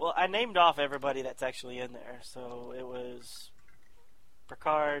 but well, I named off everybody that's actually in there. So it was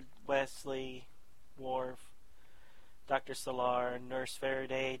Picard, Wesley, Worf, Dr. Solar, Nurse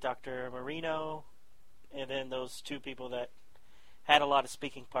Faraday, Dr. Marino, and then those 2 people that had a lot of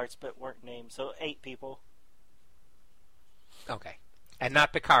speaking parts but weren't named. So 8 people. okay. And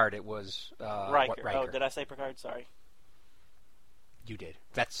not Picard. It was Riker. Riker. Oh, did I say Picard? Sorry. You did.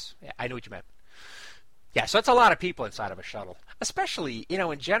 I knew what you meant. Yeah, so it's a lot of people inside of a shuttle. Especially,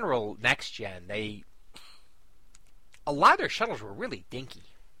 in general, next gen, a lot of their shuttles were really dinky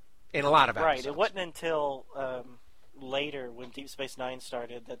in a lot of episodes. Right. It wasn't until later, when Deep Space Nine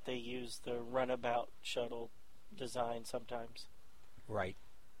started, that they used the runabout shuttle design sometimes. Right.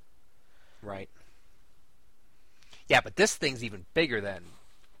 Yeah, but this thing's even bigger than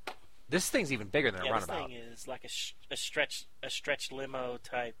a This runabout. thing is like a stretch limo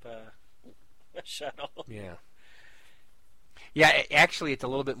type shuttle. Yeah. Yeah, actually, it's a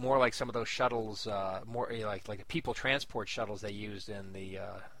little bit more like some of those shuttles, more like the people transport shuttles they used in the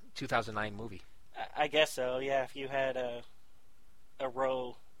 2009 movie. I guess so. Yeah, if you had a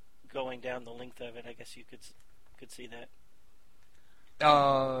row going down the length of it, I guess you could see that.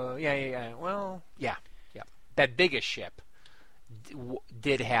 Yeah. Well, yeah. That biggest ship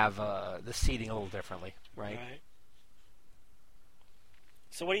did have the seating a little differently, right?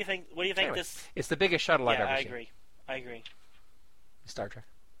 So what do you think? What do you think Anyway, this? It's the biggest shuttle I've Yeah, ever I seen. agree. I agree. Star Trek.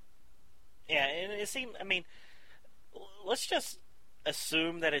 Yeah, and it seemed. I mean, let's just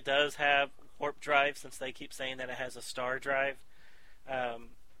assume that it does have warp drive, since they keep saying that it has a star drive.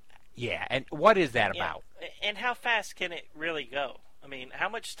 Yeah, and what is that Yeah, about? and how fast can it really go? I mean, how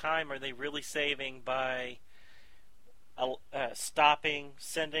much time are they really saving by stopping,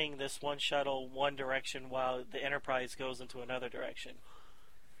 sending this one shuttle one direction while the Enterprise goes into another direction?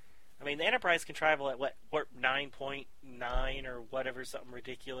 I mean, the Enterprise can travel at warp 9.9 or whatever, something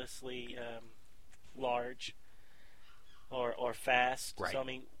ridiculously large or fast. Right. So I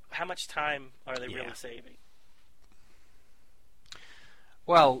mean, how much time are they Yeah. really saving?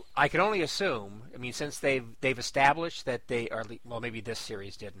 Well, I can only assume. I mean, since they've established that they are, well, maybe this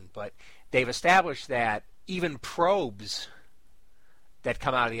series didn't, but they've established that even probes that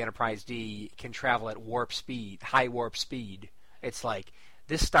come out of the Enterprise D can travel at warp speed, high warp speed. It's like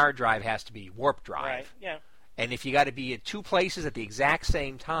this star drive has to be warp drive. Right. Yeah. And if you got to be at 2 places at the exact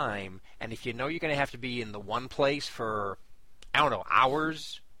same time, and if you know you're going to have to be in the one place for, I don't know,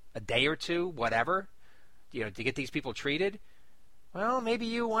 hours, a day or 2, whatever, to get these people treated, well, maybe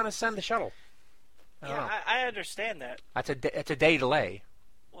you want to send the shuttle. I don't know. I understand that. That's a day delay.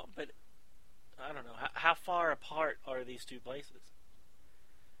 Well, but I don't know. How far apart are these 2 places?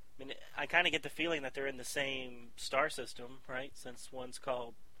 I mean, I kind of get the feeling that they're in the same star system, right? Since one's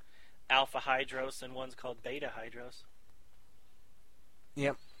called Alpha Hydros and one's called Beta Hydros.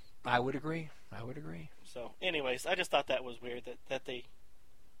 Yep, I would agree. So, anyways, I just thought that was weird that they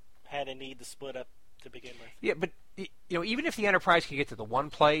had a need to split up to begin with. Yeah, but even if the Enterprise can get to the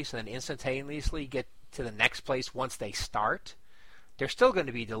one place and then instantaneously get to the next place once they start, they're still going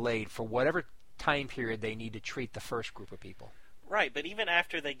to be delayed for whatever time period they need to treat the first group of people. Right, but even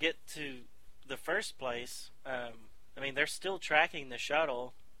after they get to the first place, I mean, they're still tracking the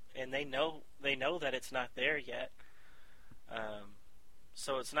shuttle, and they know that it's not there yet.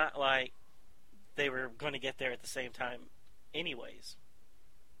 So it's not like they were going to get there at the same time, anyways.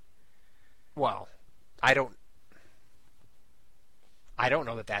 Well, I don't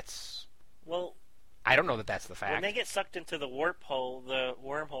know that that's. Well, I don't know that that's the fact. when they get sucked into the warp hole, the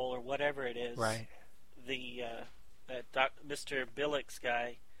wormhole, or whatever it is, Right. The Mr. Billix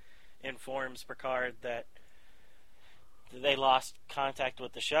guy informs Picard that they lost contact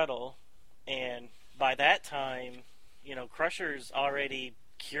with the shuttle, and by that time, Crusher's already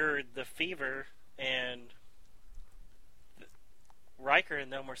cured the fever, and Riker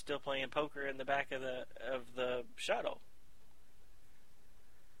and them were still playing poker in the back of the shuttle.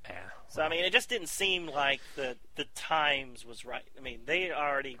 Yeah. So I mean, it just didn't seem like the times was right. I mean, they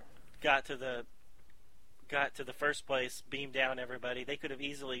already got to the first place, beamed down everybody. They could have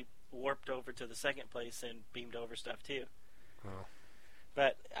easily warped over to the second place and beamed over stuff too. Well,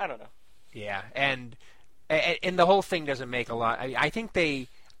 But I don't know. Yeah, and the whole thing doesn't make a lot. I think they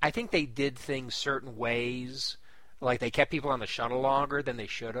did things certain ways, like they kept people on the shuttle longer than they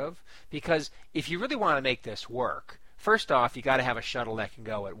should have. Because if you really want to make this work, first off, you got to have a shuttle that can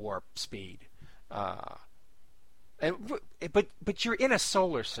go at warp speed. But you're in a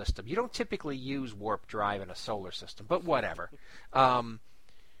solar system. You don't typically use warp drive in a solar system, but whatever. And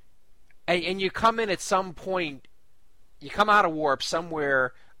you come in at some point. You come out of warp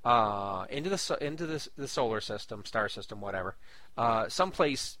somewhere into the solar system, star system, whatever,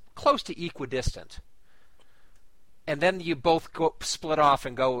 someplace close to equidistant, and then you both split off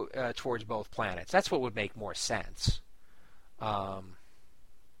and go towards both planets. That's what would make more sense.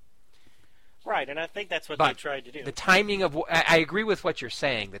 Right, and I think that's what they tried to do. The timing of I agree with what you're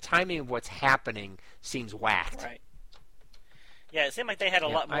saying. The timing of what's happening seems whacked. Right. Yeah, it seemed like they had a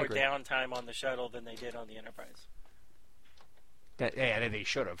lot more downtime on the shuttle than they did on the Enterprise. Yeah, they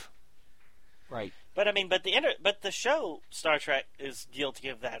should have. Right. But I mean, but the show Star Trek is guilty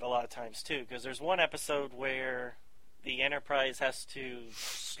of that a lot of times too, because there's one episode where the Enterprise has to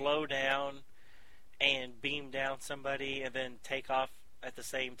slow down and beam down somebody and then take off at the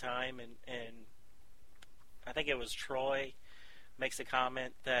same time, and I think it was Troy makes a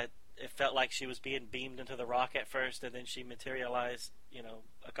comment that it felt like she was being beamed into the rock at first, and then she materialized,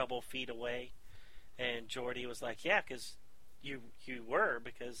 a couple of feet away, and Geordi was like, "Yeah, because you were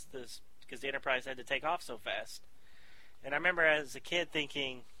because the Enterprise had to take off so fast." And I remember as a kid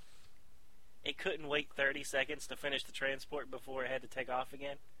thinking it couldn't wait 30 seconds to finish the transport before it had to take off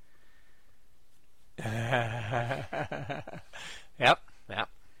again. Yep.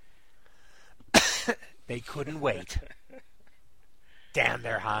 They couldn't wait. Damn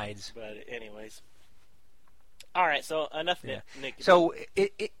their hides. But anyways. All right, so enough Nick. So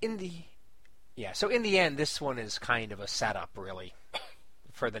in the end, this one is kind of a setup, really,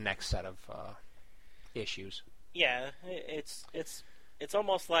 for the next set of issues. Yeah, it's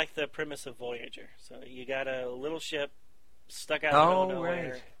almost like the premise of Voyager. So you got a little ship stuck out in the middle of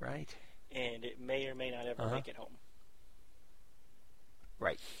nowhere, right, and it may or may not ever make it home.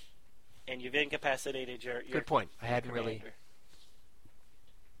 Right. And you've incapacitated your good point. I hadn't commander.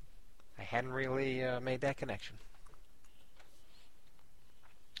 really made that connection.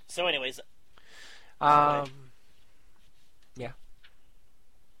 So, anyways. Yeah.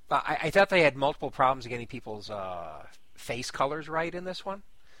 I thought they had multiple problems getting people's face colors right in this one.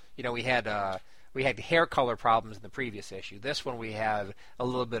 We had hair color problems in the previous issue. This one we had a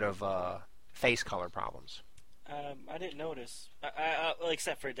little bit of face color problems. I didn't notice, well,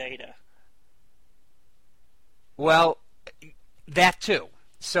 except for Data. Well, that too.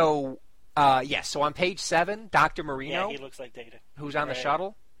 So, so on page 7, Dr. Marino, he looks like Data, who's on the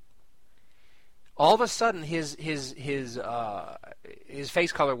shuttle. All of a sudden, his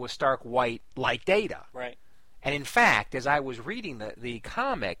face color was stark white, like Data. Right. And in fact, as I was reading the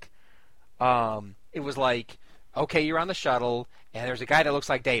comic, it was like, okay, you're on the shuttle, and there's a guy that looks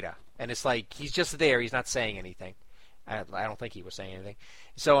like Data, and it's like he's just there, he's not saying anything. I don't think he was saying anything.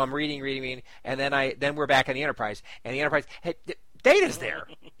 So I'm reading, and then we're back on the Enterprise, and the Enterprise, hey, Data's there.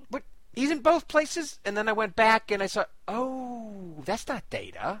 But he's in both places, and then I went back and I saw, oh, that's not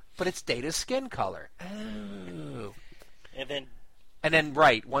Data, but it's Data's skin color. Oh. And then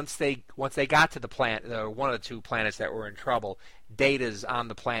right, once they got to the planet, one of the two planets that were in trouble, Data's on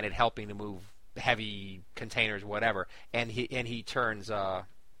the planet helping to move heavy containers, whatever, and he turns,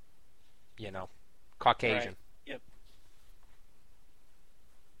 Caucasian. Right. Yep.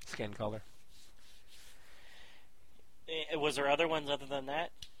 Skin color. Was there other ones other than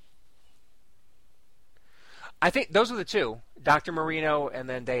that? I think those are the two, Dr. Marino and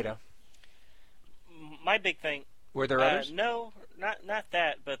then Data. My big thing. Were there others? No, not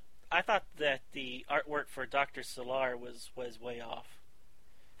that, but I thought that the artwork for Dr. Solar was way off.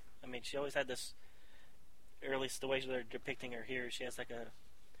 I mean, she always had this, or at least the way they're depicting her here, she has her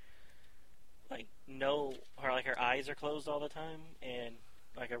eyes are closed all the time, and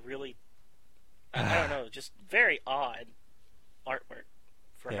like a really, I don't know, just very odd artwork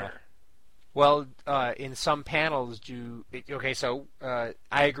for her. Well, in some panels, I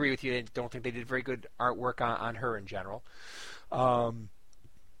agree with you. I don't think they did very good artwork on her in general.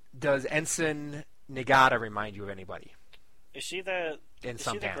 Does Ensign Nagata remind you of anybody? Is she the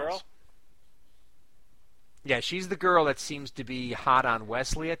girl? Yeah, she's the girl that seems to be hot on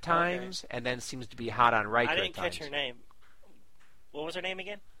Wesley at times, and then seems to be hot on Riker at times. I didn't catch her name. What was her name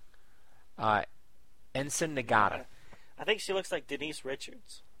again? Ensign Nagata. I think she looks like Denise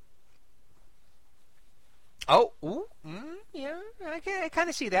Richards. Oh, yeah, I kind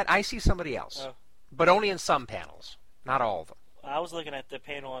of see that. I see somebody else, but only in some panels, not all of them. I was looking at the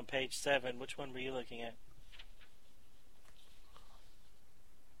panel on page 7. Which one were you looking at?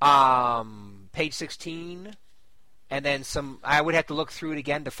 Page 16, and then some. I would have to look through it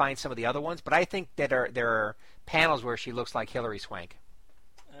again to find some of the other ones, but I think that there are panels where she looks like Hilary Swank.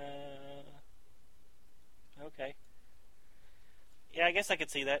 Okay. Yeah, I guess I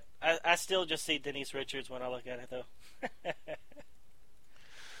could see that. I still just see Denise Richards when I look at it, though.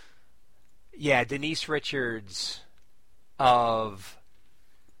 Yeah, Denise Richards of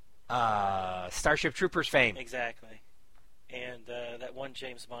Starship Troopers fame. Exactly. And that one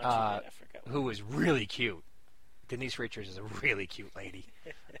James Bond she did, I forgot. Who was really cute. Denise Richards is a really cute lady.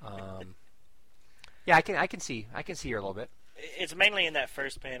 Yeah, I can see her a little bit. It's mainly in that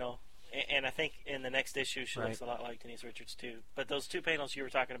first panel, and I think in the next issue she looks a lot like Denise Richards too. But those two panels you were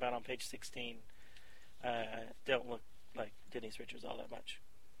talking about on page 16 don't look like Denise Richards all that much.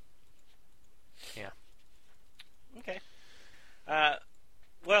 Yeah. Okay.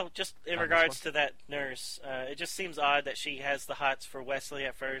 Well, just in regards to that nurse, it just seems odd that she has the hots for Wesley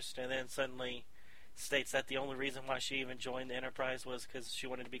at first, and then suddenly states that the only reason why she even joined the Enterprise was because she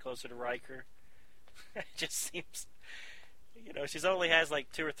wanted to be closer to Riker. It just seems, she's only has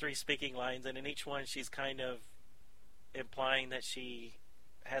like 2 or 3 speaking lines, and in each one she's kind of implying that she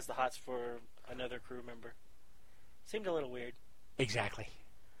has the hots for another crew member. Seemed a little weird. Exactly.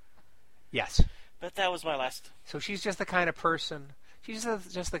 Yes. But that was my last. So she's just the kind of person. She's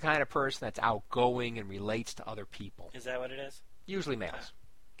just the kind of person that's outgoing and relates to other people. Is that what it is? Usually males.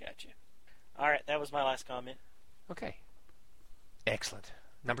 Gotcha. All right, that was my last comment. Okay. Excellent.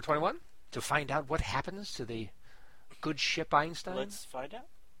 Number 21. To find out what happens to the good ship Einstein. Let's find out.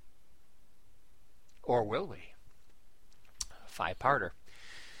 Or will we? 5-parter.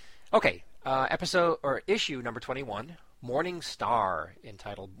 Okay. Issue number 21. Morning Star,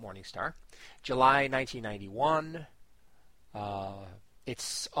 entitled Morning Star. July 1991.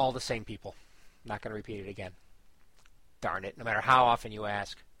 It's all the same people. Not going to repeat it again. Darn it, no matter how often you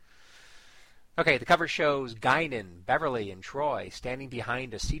ask. Okay, the cover shows Guinan, Beverly, and Troy standing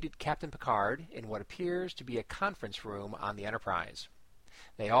behind a seated Captain Picard in what appears to be a conference room on the Enterprise.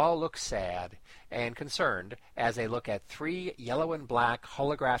 They all look sad and concerned as they look at 3 yellow and black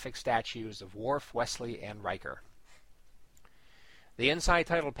holographic statues of Worf, Wesley, and Riker. The inside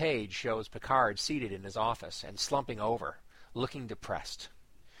title page shows Picard seated in his office and slumping over, looking depressed.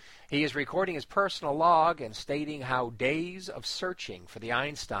 He is recording his personal log and stating how days of searching for the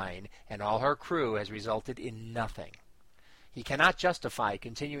Einstein and all her crew has resulted in nothing. He cannot justify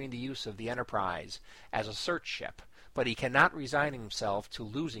continuing the use of the Enterprise as a search ship, but he cannot resign himself to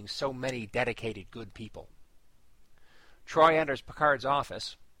losing so many dedicated good people. Troy enters Picard's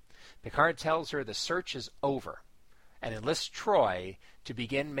office. Picard tells her the search is over and enlists Troy to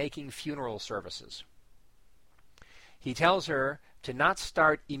begin making funeral services. He tells her to not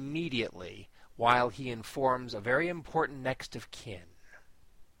start immediately while he informs a very important next of kin.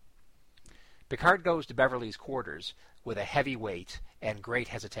 Picard goes to Beverly's quarters with a heavy weight and great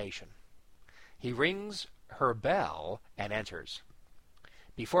hesitation. He rings her bell and enters.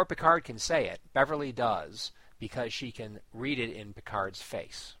 Before Picard can say it, Beverly does, because she can read it in Picard's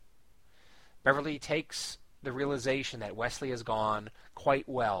face. Beverly takes the realization that Wesley has gone quite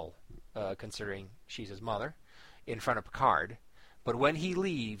well, considering she's his mother, in front of Picard, but when he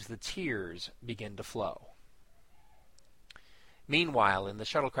leaves, the tears begin to flow. Meanwhile, in the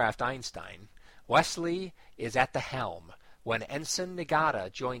shuttlecraft Einstein, Wesley is at the helm when Ensign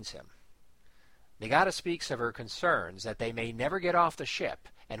Nagata joins him. Nagata speaks of her concerns that they may never get off the ship,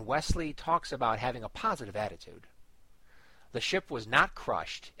 and Wesley talks about having a positive attitude. The ship was not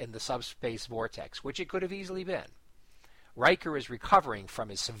crushed in the subspace vortex, which it could have easily been. Riker is recovering from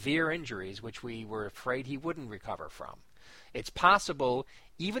his severe injuries, which we were afraid he wouldn't recover from. It's possible,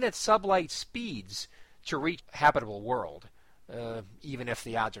 even at sublight speeds, to reach a habitable world, even if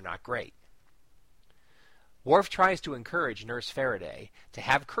the odds are not great. Worf tries to encourage Nurse Faraday to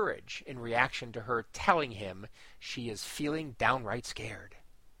have courage in reaction to her telling him she is feeling downright scared.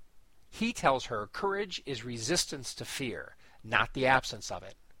 He tells her courage is resistance to fear, not the absence of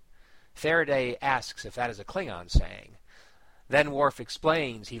it. Faraday asks if that is a Klingon saying. Then Worf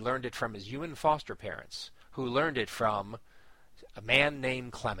explains he learned it from his human foster parents, who learned it from a man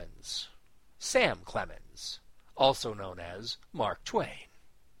named Clemens. Sam Clemens, also known as Mark Twain.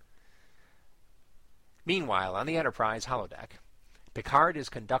 Meanwhile, on the Enterprise holodeck, Picard is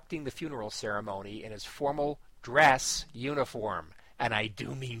conducting the funeral ceremony in his formal dress uniform, and I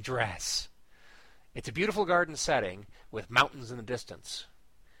do mean dress. It's a beautiful garden setting with mountains in the distance.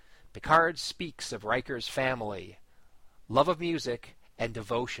 Picard speaks of Riker's family, love of music, and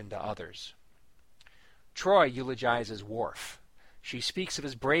devotion to others. Troy eulogizes Worf, She speaks of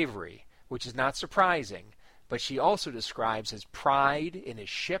his bravery, which is not surprising, but she also describes his pride in his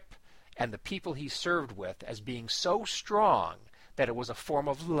ship and the people he served with as being so strong that it was a form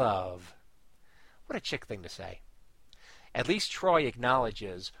of love. What a chick thing to say. At least Troi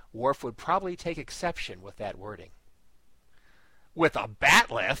acknowledges Worf would probably take exception with that wording. With a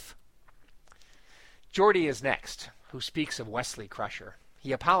bat'leth? Geordi is next, who speaks of Wesley Crusher.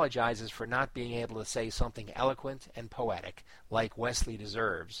 He apologizes for not being able to say something eloquent and poetic, like Wesley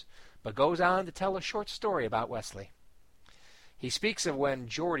deserves, but goes on to tell a short story about Wesley. He speaks of when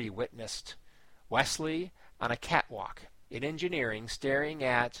Geordi witnessed Wesley on a catwalk in engineering staring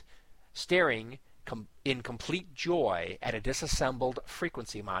in complete joy at a disassembled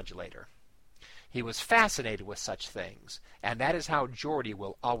frequency modulator. He was fascinated with such things, and that is how Geordi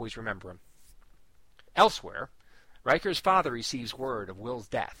will always remember him. Elsewhere, Riker's father receives word of Will's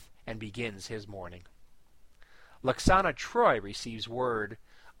death and begins his mourning. Lwaxana Troi receives word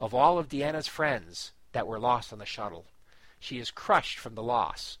of all of Deanna's friends that were lost on the shuttle. She is crushed from the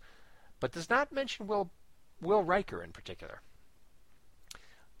loss, but does not mention Will Riker in particular.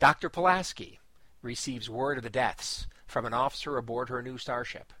 Dr. Pulaski receives word of the deaths from an officer aboard her new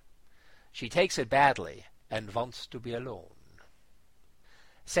starship. She takes it badly and wants to be alone.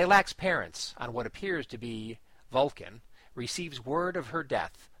 Selak's parents, on what appears to be Vulcan, receives word of her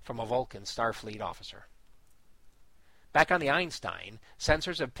death from a Vulcan Starfleet officer. Back on the Einstein,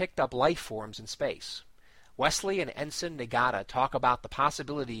 sensors have picked up life forms in space. Wesley and Ensign Nagata talk about the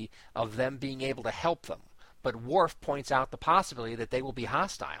possibility of them being able to help them, but Worf points out the possibility that they will be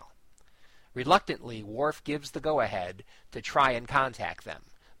hostile. Reluctantly, Worf gives the go-ahead to try and contact them,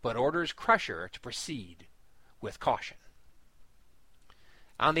 but orders Crusher to proceed with caution.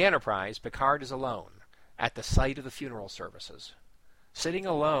 On the Enterprise, Picard is alone at the site of the funeral services, sitting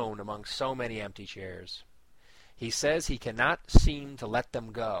alone among so many empty chairs. He says he cannot seem to let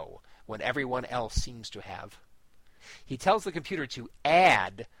them go when everyone else seems to have. He tells the computer to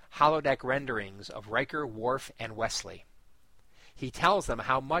add holodeck renderings of Riker, Worf, and Wesley. He tells them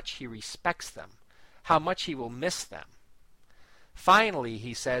how much he respects them, how much he will miss them. Finally,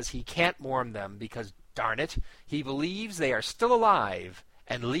 he says he can't mourn them because, darn it, he believes they are still alive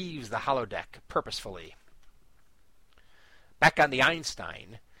and leaves the holodeck purposefully. Back on the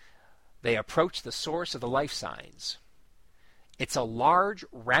Einstein, they approach the source of the life signs. It's a large,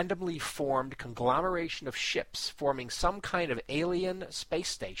 randomly formed conglomeration of ships forming some kind of alien space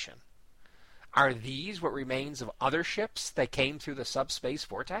station. Are these what remains of other ships that came through the subspace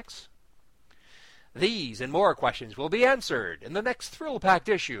vortex? These and more questions will be answered in the next thrill-packed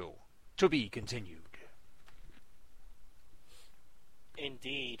issue, to be continued.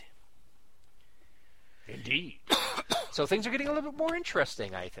 Indeed. Indeed. So things are getting a little bit more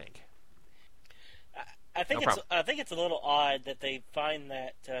interesting, I think. I think it's a little odd that they find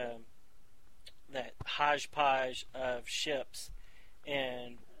that that hodgepodge of ships,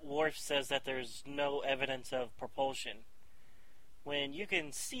 and Worf says that there's no evidence of propulsion, when you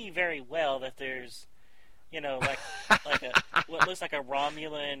can see very well that there's, like what looks like a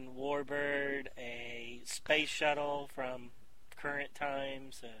Romulan warbird, a space shuttle from current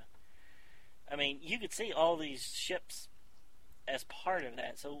times. You could see all these ships as part of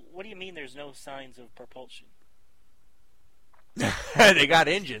that. So what do you mean there's no signs of propulsion? They got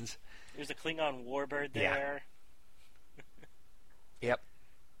engines. There's a Klingon warbird there. Yeah. Yep.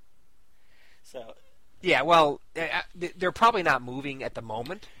 So. Yeah, well, they're probably not moving at the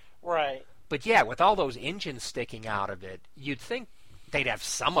moment. Right. But yeah, with all those engines sticking out of it, you'd think they'd have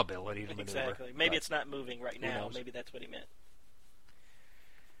some ability to maneuver. Exactly. Maybe it's not moving right now. Maybe that's what he meant.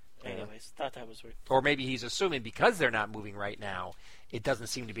 Anyways, thought that was weird. Or maybe he's assuming because they're not moving right now, it doesn't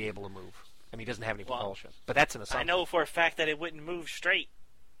seem to be able to move. He doesn't have any propulsion. But that's an assumption. I know for a fact that it wouldn't move straight,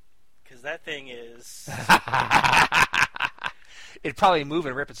 because that thing is... It'd probably move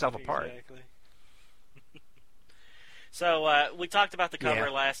and rip itself apart. Exactly. So, we talked about the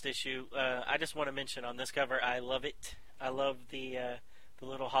cover last issue. I just want to mention on this cover, I love it. I love the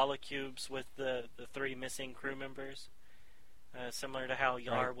little holocubes with the three missing crew members. Similar to how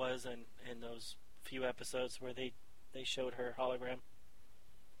Yar was in those few episodes where they showed her hologram.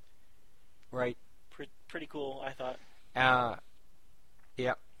 Right. Pretty cool, I thought.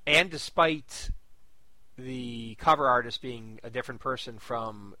 Yeah. And despite the cover artist being a different person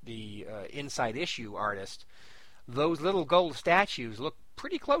from the inside issue artist, those little gold statues look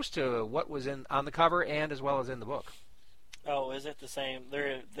pretty close to what was on the cover and as well as in the book. Oh, is it the same?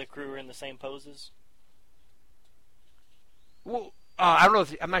 The crew are in the same poses? Well, I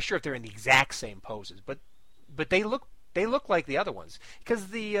don't know. I'm not sure if they're in the exact same poses, but they look like the other ones because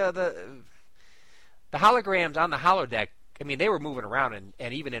the holograms on the holodeck I mean, they were moving around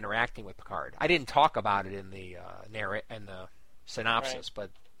and even interacting with Picard. I didn't talk about it in the synopsis, Right.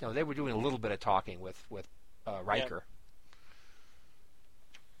 but they were doing a little bit of talking with Riker.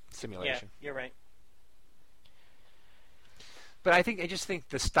 Simulation. Yeah, you're right. But I just think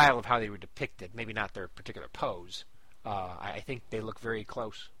the style of how they were depicted, maybe not their particular pose, I think they look very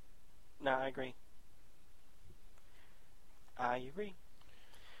close. No, I agree. I agree.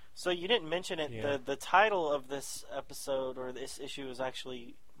 So you didn't mention it. Yeah. The title of this episode or this issue is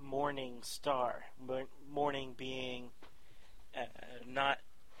actually Morning Star. Morning being not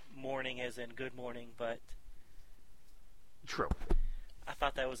morning as in good morning, but True. I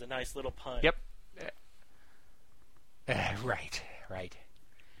thought that was a nice little pun. Yep. Right.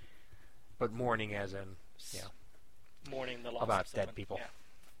 But mourning as in, Mourning the loss about of dead someone. people.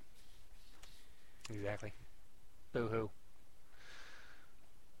 Yeah. Exactly. Boo-hoo.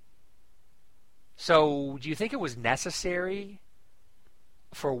 So, do you think it was necessary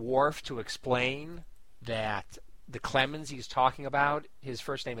for Worf to explain that the Clemens he's talking about, his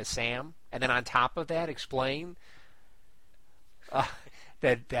first name is Sam, and then on top of that explain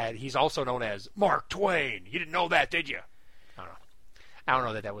that he's also known as Mark Twain? You didn't know that, did you? I don't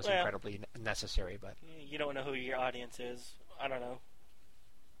know that was incredibly necessary, but You don't know who your audience is. I don't know.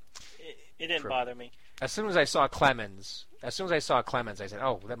 It didn't True. bother me. As soon as I saw Clemens, I said,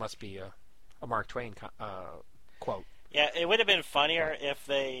 "Oh, that must be a Mark Twain quote." Yeah, it would have been funnier if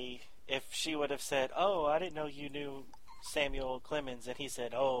she would have said, "Oh, I didn't know you knew Samuel Clemens," and he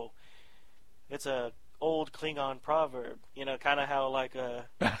said, "Oh, it's a old Klingon proverb." Kind of how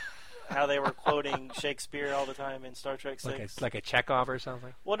how they were quoting Shakespeare all the time in Star Trek VI. like a Chekhov or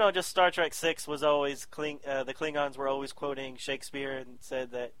something. Well, no, just Star Trek VI was always the Klingons were always quoting Shakespeare and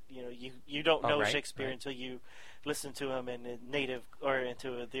said that you don't know Shakespeare until you listen to him in native or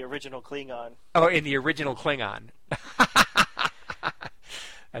into the original Klingon. Oh, in the original Klingon.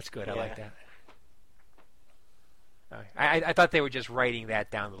 That's good. I like that. I thought they were just writing that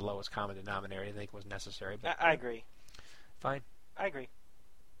down to the lowest common denominator. I didn't think it was necessary. But I agree. Fine. I agree.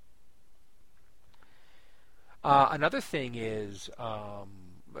 Another thing is,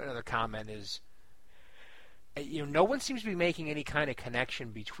 another comment is, no one seems to be making any kind of connection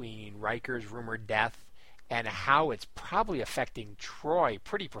between Riker's rumored death and how it's probably affecting Troy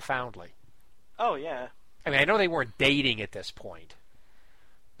pretty profoundly. Oh, yeah. I mean, I know they weren't dating at this point,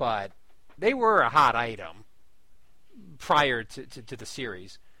 but they were a hot item prior to the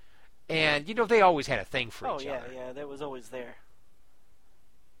series. And, they always had a thing for each other. Oh, yeah, that was always there.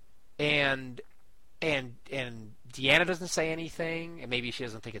 And Deanna doesn't say anything, and maybe she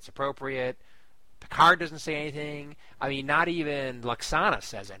doesn't think it's appropriate. Picard doesn't say anything. I mean, not even Lwaxana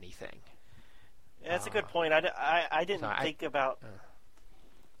says anything. Yeah, that's a good point. I didn't think about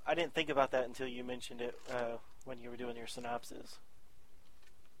that until you mentioned it when you were doing your synopsis.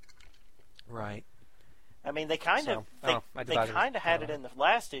 Right. I mean, they kind of had it in the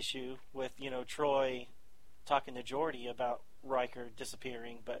last issue with Troy talking to Geordi about Riker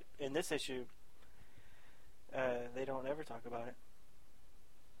disappearing, but in this issue, they don't ever talk about it.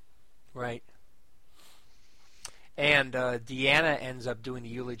 Right. And Deanna ends up doing the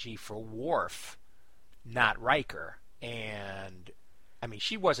eulogy for Worf, not Riker. And I mean,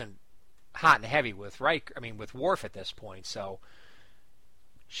 she wasn't hot and heavy with Riker. I mean, with Worf at this point, so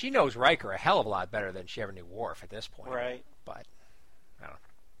she knows Riker a hell of a lot better than she ever knew Worf at this point. Right. But I don't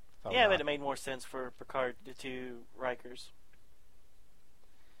know. Yeah, but it made more sense for Picard to Rikers.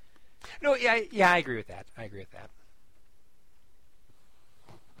 No, yeah, I agree with that.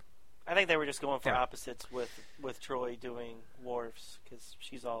 I think they were just going for opposites with Troy doing Worf's because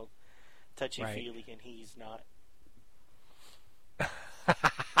she's all touchy-feely and he's not.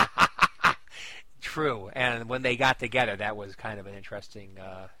 True, and when they got together, that was kind of an interesting,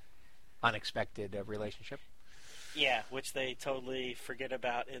 unexpected relationship. Yeah, which they totally forget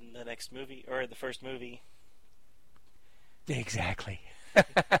about in the next movie, or the first movie. Exactly.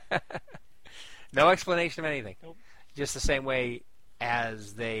 No explanation of anything. Nope. Just the same way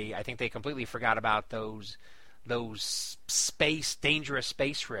as I think they completely forgot about those dangerous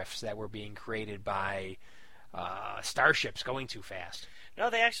space rifts that were being created by starships going too fast. No,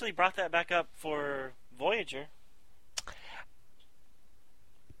 they actually brought that back up for Voyager.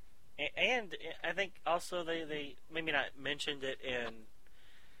 And I think also they maybe not mentioned it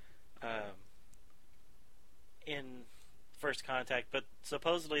in First Contact, but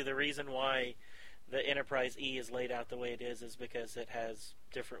supposedly the reason why the Enterprise E is laid out the way it is because it has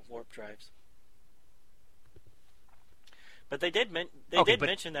different warp drives. But they did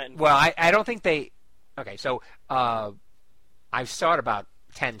mention that. I don't think they. Okay, so I've saw it about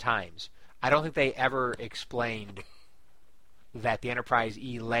 10 times. I don't think they ever explained that the Enterprise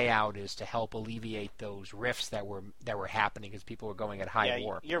E layout is to help alleviate those rifts that were happening because people were going at high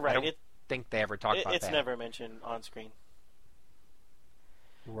warp. You're right. I don't think they ever talked about that. It's never mentioned on screen.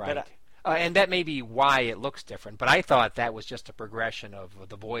 Right. And that may be why it looks different, but I thought that was just a progression of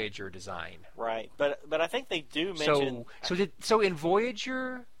the Voyager design. Right, but I think they do mention. So in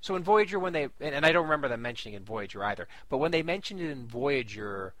Voyager when they, and I don't remember them mentioning in Voyager either, but when they mentioned it in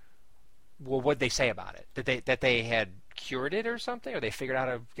Voyager, well, what did they say about it? That they had cured it or something, or they figured out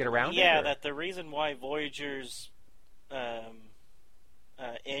how to get around it? Yeah, that the reason why Voyager's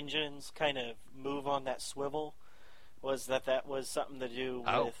engines kind of move on that swivel was that was something to do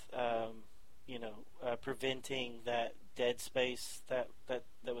with preventing that dead space that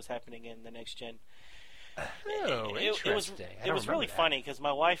was happening in the next gen. Oh, interesting. It was really funny because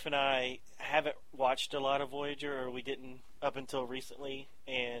my wife and I haven't watched a lot of Voyager, or we didn't up until recently,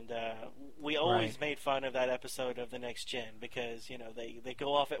 and we always made fun of that episode of the next gen because they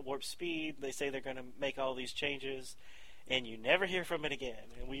go off at warp speed. They say they're going to make all these changes, and you never hear from it again.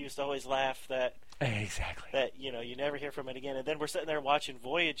 And we used to always laugh that you never hear from it again. And then we're sitting there watching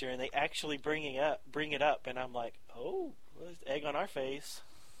Voyager, and they actually bring it up, and I'm like, oh, well, there's egg on our face.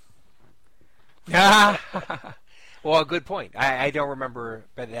 Well, good point. I don't remember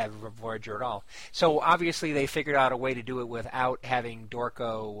Voyager at all. So obviously they figured out a way to do it without having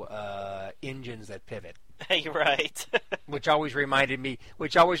Dorco engines that pivot. You're right. which always reminded me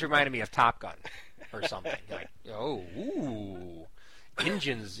of Top Gun or something. Like,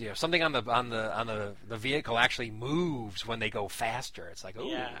 engines. Something on the vehicle actually moves when they go faster. It's like,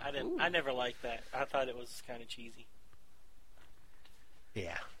 yeah, I never liked that. I thought it was kind of cheesy.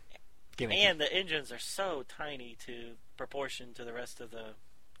 Yeah. And the engines are so tiny to proportion to the rest of the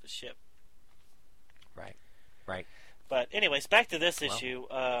ship. Right. But anyways, back to this issue.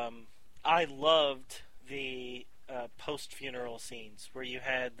 I loved the post-funeral scenes where you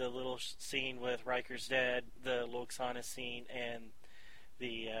had the little scene with Riker's dad, the Lwaxana scene, and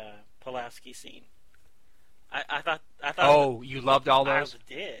the Pulaski scene. I thought. Oh, you loved all those? I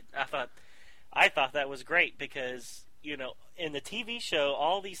did. I thought that was great because in the TV show,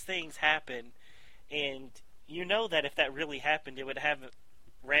 all these things happen, and that if that really happened, it would have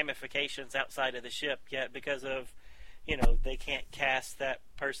ramifications outside of the ship. Yet because of they can't cast that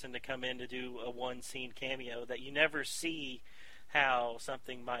person to come in to do a one-scene cameo, that you never see how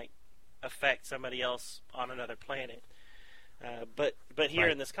something might affect somebody else on another planet. But here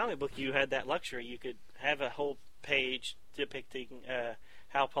in this comic book, you had that luxury. You could have a whole page depicting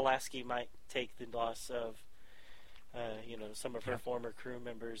how Pulaski might take the loss of some of her former crew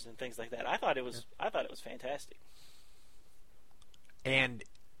members and things like that. I thought it was fantastic. And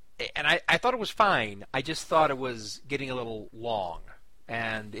I thought it was fine. I just thought it was getting a little long,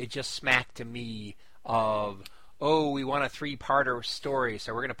 and it just smacked to me of, we want a 3-parter story,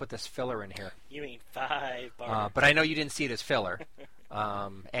 so we're going to put this filler in here. You mean 5-parter? But I know you didn't see it as filler,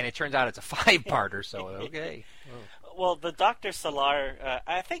 and it turns out it's a 5-parter. So okay. Well, the Dr. Solar,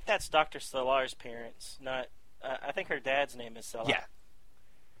 I think that's Dr. Solar's parents, not. I think her dad's name is Solar. Yeah.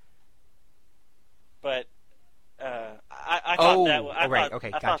 But I thought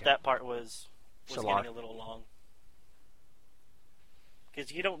I thought that part was getting a little long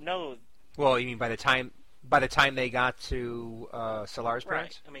because you don't know. Well, you mean by the time they got to Solar's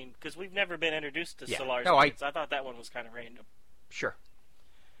parents? Right. I mean, because we've never been introduced to Solar's parents. I thought that one was kind of random. Sure.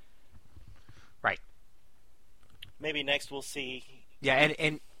 Right. Maybe next we'll see. Yeah,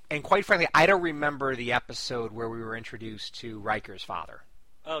 and quite frankly, I don't remember the episode where we were introduced to Riker's father.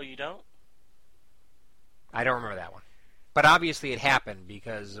 Oh, you don't? I don't remember that one. But obviously it happened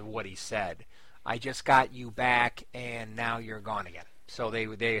because of what he said. I just got you back, and now you're gone again. So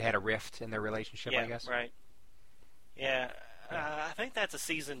they had a rift in their relationship, I guess? Yeah, right. Yeah, I think that's a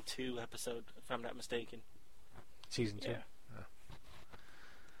Season 2 episode, if I'm not mistaken. Season 2? Yeah.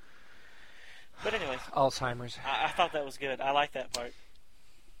 But anyways. Alzheimer's. I thought that was good. I like that part.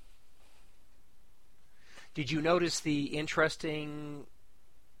 Did you notice the interesting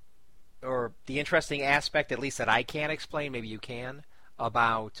aspect, at least that I can't explain, maybe you can,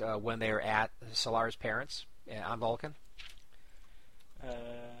 about when they're at Solar's parents on Vulcan?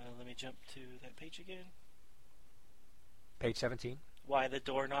 Let me jump to that page again. Page 17. Why the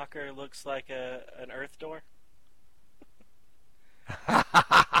door knocker looks like an Earth door?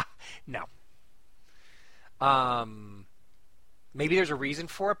 No. Maybe there's a reason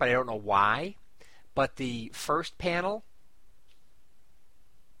for it, but I don't know why. But the first panel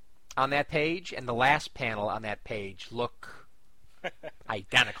on that page and the last panel on that page look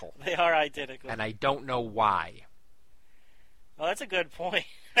identical. They are identical. And I don't know why. Well, that's a good point.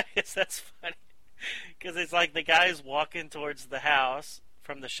 I guess that's funny. Because it's like the guy's walking towards the house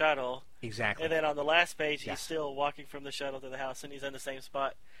from the shuttle. Exactly. And then on the last page, he's Yes. still walking from the shuttle to the house, and he's in the same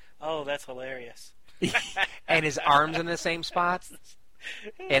spot. Oh, that's hilarious. And his arms in the same spot.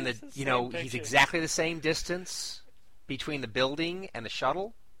 And It's the he's same picture. exactly the same distance between the building and the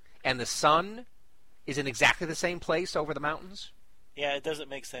shuttle, and the sun is in exactly the same place over the mountains. Yeah, it doesn't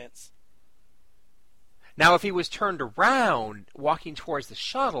make sense. Now, if he was turned around, walking towards the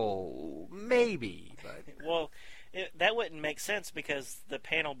shuttle, maybe. But Well, that wouldn't make sense because the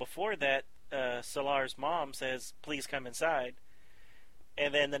panel before that, Solar's mom says, "Please come inside,"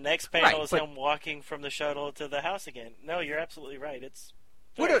 and then the next panel Right, is but- him walking from the shuttle to the house again. No, you're absolutely right. It's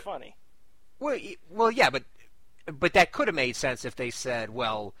What very a- funny. well, yeah, but that could have made sense if they said,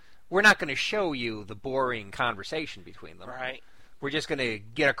 well, we're not going to show you the boring conversation between them. Right. We're just going to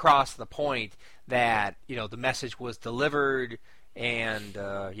get across the point that the message was delivered, and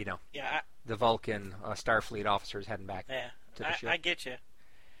Yeah, the Vulcan Starfleet officers heading back yeah. to the ship. I get you.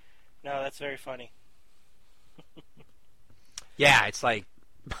 No, that's very funny. Yeah, it's like,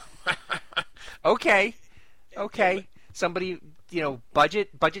 okay, somebody,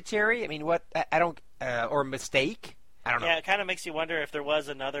 budgetary. I mean, what? I don't, or mistake. I don't know. Yeah, it kind of makes you wonder if there was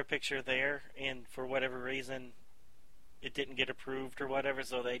another picture there, and for whatever reason, it didn't get approved or whatever,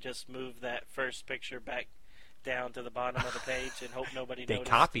 so they just moved that first picture back down to the bottom of the page and hope nobody They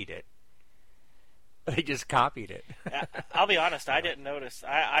noticed. copied it. They just copied it. I'll be honest, I didn't notice.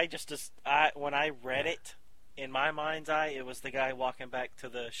 When I read it, in my mind's eye, it was the guy walking back to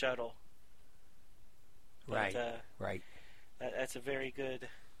the shuttle. But, Right. Right. That's a very good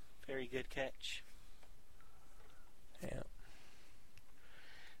catch. Yeah.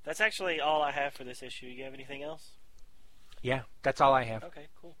 That's actually all I have for this issue. You have anything else? Yeah, that's all I have. Okay,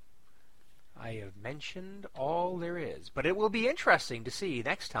 cool. I have mentioned all there is, but it will be interesting to see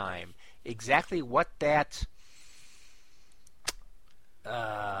next time exactly what that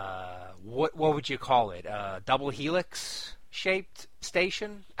what would you call it? Double helix shaped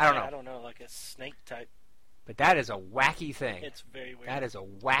station? I don't know. I don't know, like a snake type. But that is a wacky thing. It's very weird. That is a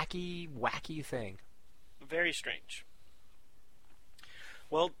wacky thing. Very strange.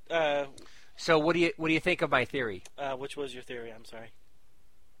 Well, So what do you think of my theory? which was your theory? I'm sorry.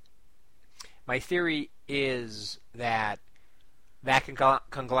 My theory is that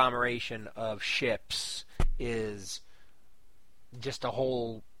conglomeration of ships is just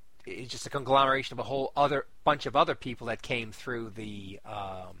it's just a conglomeration of a whole other bunch of other people that came through the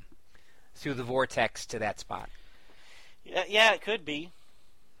vortex to that spot, Yeah, it could be.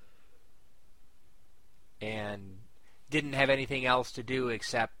 and didn't have anything else to do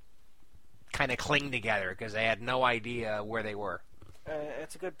except kind of cling together because they had no idea where they were.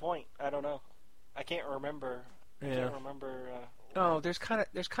 It's a good point. I don't know. I can't remember. I can't remember. Oh, there's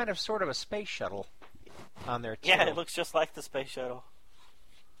kind of sort of a space shuttle on there too. Yeah, it looks just like the space shuttle.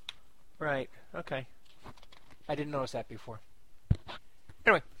 Right. Okay. I didn't notice that before.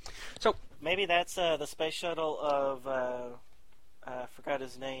 Anyway, so Maybe that's the space shuttle of I forgot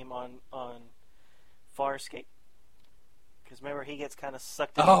his name on Farscape. Because remember, he gets kind of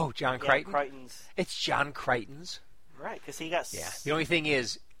sucked in. John Yeah, Crichton. Crichton's. It's John Crichton's. Right, because he got. Yeah. The only thing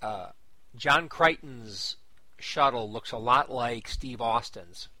is, John Crichton's shuttle looks a lot like Steve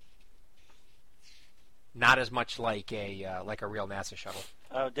Austin's. Not as much like a real NASA shuttle.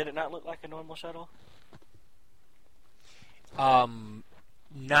 Did it not look like a normal shuttle?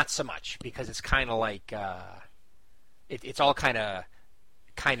 Not so much because it's kind of like it's all kind of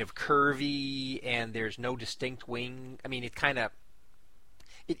curvy and there's no distinct wing. I mean, it's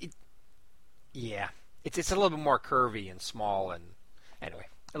a little bit more curvy and small, and anyway,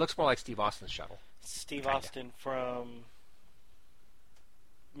 it looks more like Steve Austin's shuttle. Steve Kinda. Austin from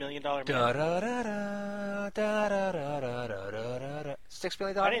 $1 Million Man. $6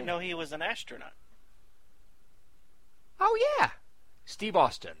 Million. I didn't know he was an astronaut. Oh yeah, Steve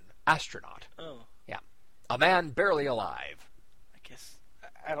Austin, astronaut. Oh, Yeah, a man barely alive. I guess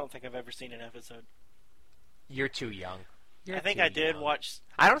I don't think I've ever seen an episode. You're too young. You're I think too I did young. watch.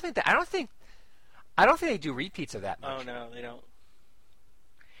 I don't think they do repeats of that much. Oh no, they don't.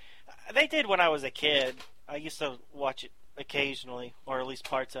 They did when I was a kid. I used to watch it occasionally, or at least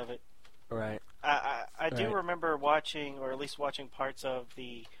parts of it. Right. I do Right. remember watching, or at least watching parts of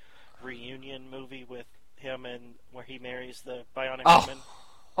the reunion movie with him and where he marries the bionic woman.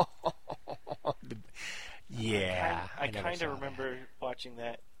 Yeah. I never kind saw of that. remember watching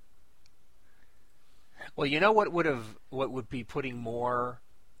that. Well, you know what would be putting more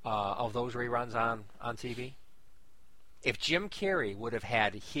of those reruns on TV? If Jim Carrey would have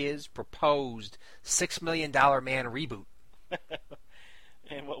had his proposed $6 Million Man reboot,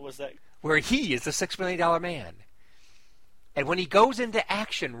 And what was that? where he is the $6 million man. And when he goes into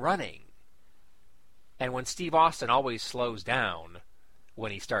action running, and when Steve Austin always slows down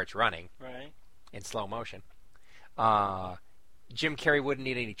when he starts running Right. in slow motion, Jim Carrey wouldn't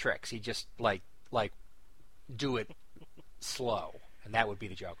need any tricks. He'd just like do it slow, and that would be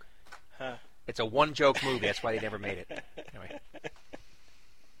the joke. Huh. It's a one-joke movie. That's why they never made it. Anyway.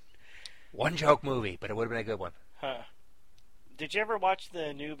 One-joke movie, but it would have been a good one. Huh. Did you ever watch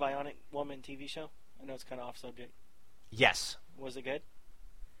the new Bionic Woman TV show? I know it's kind of off subject. Yes. Was it good?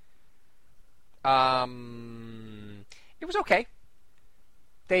 It was okay.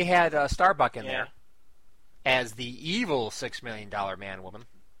 They had Starbuck in Yeah. there as the evil $6 million man woman,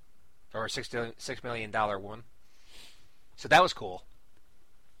 or $6 million woman. So that was cool.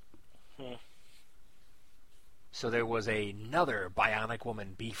 So there was another Bionic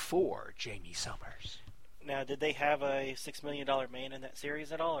Woman before Jamie Summers. Now, did they have a $6 million man in that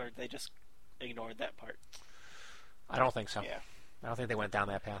series at all, or they just ignored that part? I don't think so. Yeah. I don't think they went down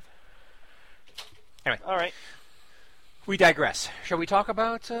that path. Anyway. All right. We digress. Shall we talk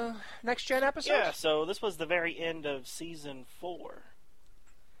about Next Gen episodes? Yeah, so this was the very end of Season 4.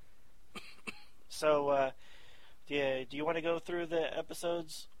 So, do you want to go through the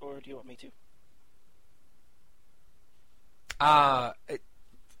episodes, or do you want me to?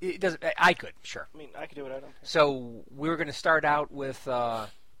 It doesn't. I could, sure. I mean, I could do it. I don't care. So we were going to start out with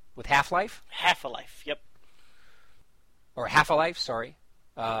Half-Life, Half-a-Life. Yep. or Half-a-Life, sorry,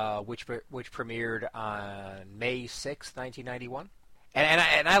 which premiered on May 6th, 1991,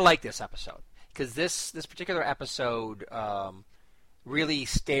 and I like this episode because this particular episode really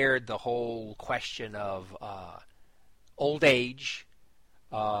stared the whole question of old age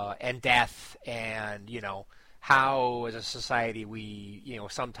and death, and how as a society we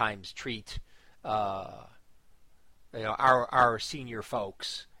sometimes treat our senior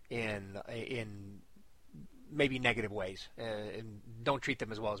folks in maybe negative ways, and don't treat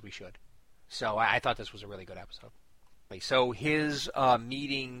them as well as we should. So I thought this was a really good episode. So his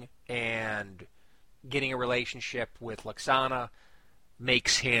meeting and getting a relationship with Lwaxana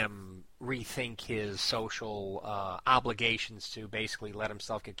makes him rethink his social obligations to basically let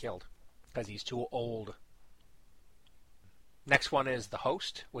himself get killed because he's too old. Next one is The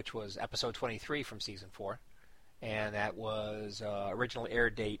Host, which was episode 23 from season 4, and that was original air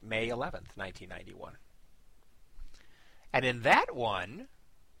date May 11th, 1991. And in that one,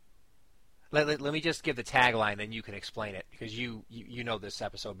 let me just give the tagline, and you can explain it, because you know this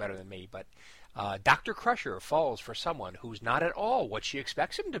episode better than me, but Dr. Crusher falls for someone who's not at all what she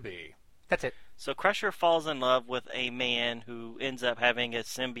expects him to be. That's it. So Crusher falls in love with a man who ends up having a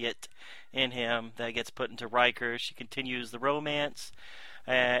symbiote in him that gets put into Riker. She continues the romance,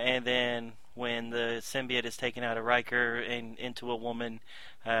 and then when the symbiote is taken out of Riker and into a woman,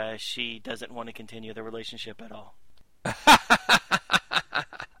 she doesn't want to continue the relationship at all.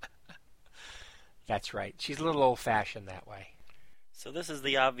 That's right. She's a little old-fashioned that way. So this is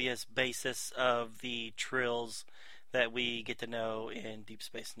the obvious basis of the Trills that we get to know in Deep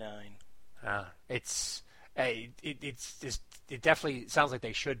Space Nine. It definitely sounds like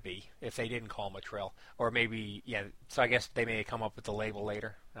they should be if they didn't call him a Trill, or maybe So I guess they may come up with the label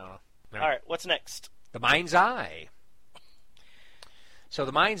later. I don't know. All right, what's next? The Mind's Eye. So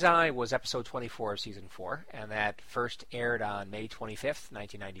The Mind's Eye was episode 24 of season 4, and that first aired on May 25th,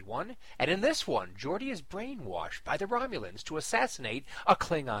 1991. And in this one, Geordi is brainwashed by the Romulans to assassinate a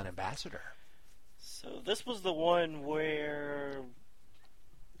Klingon ambassador. So this was the one where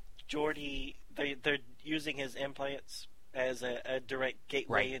Geordi, they're using his implants as a direct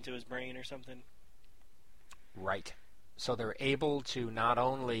gateway into his brain or something. Right. So they're able to not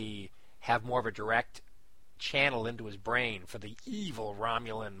only have more of a direct channel into his brain for the evil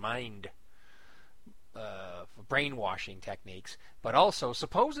Romulan mind brainwashing techniques, but also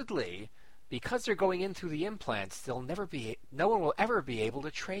supposedly because they're going in through the implants, no one will ever be able to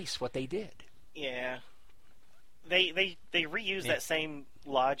trace what they did. Yeah, they reuse that same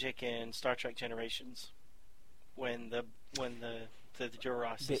logic in Star Trek Generations when the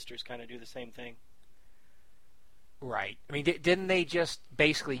Duras sisters kind of do the same thing. Right. I mean, didn't they just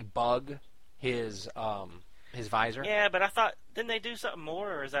basically bug his visor? Yeah, but I thought, didn't they do something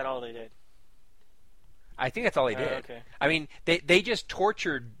more, or is that all they did? I think that's all they did. Okay. I mean, they just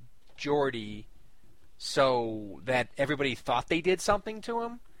tortured Geordi so that everybody thought they did something to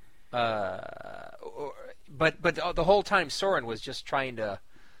him. But the whole time Soren was just trying to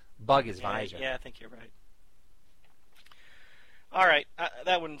bug his visor. Yeah, I think you're right. All right,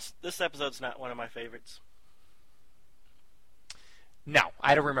 this episode's not one of my favorites. No,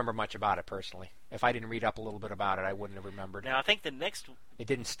 I don't remember much about it personally. If I didn't read up a little bit about it, I wouldn't have remembered. Now, I think it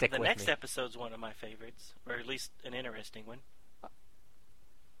didn't stick with me. The next episode's one of my favorites, or at least an interesting one.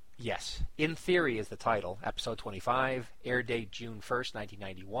 Yes. In Theory is the title. Episode 25, air date June 1st,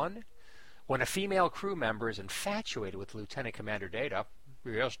 1991. When a female crew member is infatuated with Lieutenant Commander Data,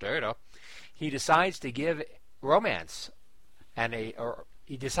 yes, Data, he decides to give a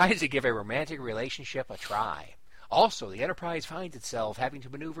romantic relationship a try. Also, the Enterprise finds itself having to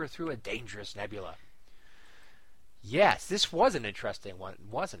maneuver through a dangerous nebula. Yes, this was an interesting one,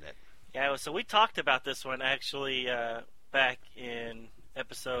 wasn't it? Yeah, so we talked about this one actually back in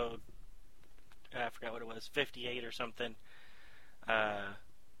episode, I forgot what it was, 58 or something,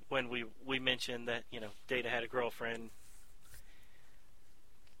 when we mentioned that, Data had a girlfriend.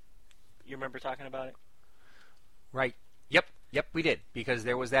 You remember talking about it? Right. Yep, we did, because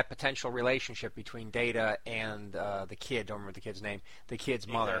there was that potential relationship between Data and the kid. Don't remember the kid's name. The kid's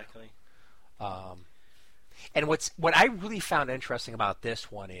mother. Exactly. And what I really found interesting about this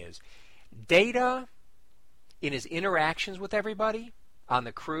one is Data, in his interactions with everybody on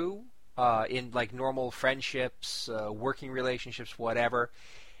the crew, in like normal friendships, working relationships, whatever,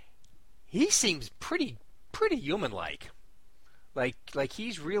 he seems pretty human-like. Like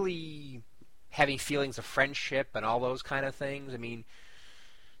he's really having feelings of friendship and all those kind of things. I mean,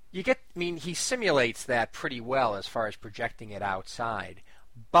 he simulates that pretty well as far as projecting it outside.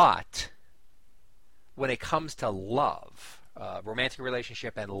 But when it comes to love, romantic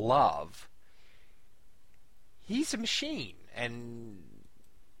relationship and love, he's a machine. And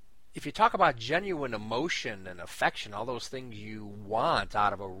if you talk about genuine emotion and affection, all those things you want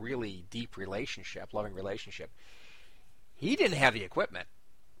out of a really deep relationship, loving relationship, he didn't have the equipment.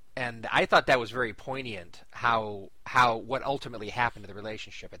 And I thought that was very poignant, how what ultimately happened to the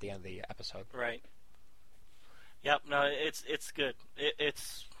relationship at the end of the episode. Right. Yep. No, it's good.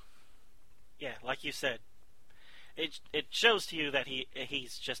 It's yeah, like you said, it shows to you that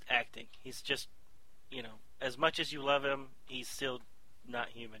he's just acting. He's just, as much as you love him, he's still not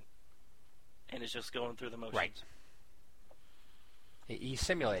human, and is just going through the motions. Right. He's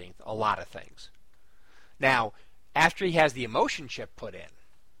simulating a lot of things. Now, after he has the emotion chip put in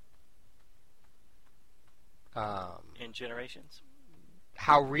Generations,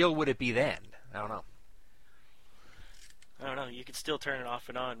 how real would it be then? I don't know. You could still turn it off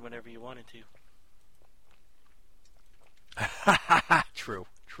and on whenever you wanted to. True.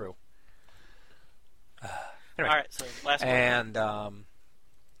 Anyway. All right, so last one. And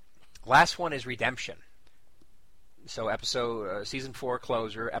last one is Redemption. So season 4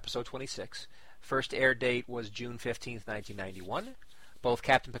 closer, episode 26. First air date was June 15th, 1991. Both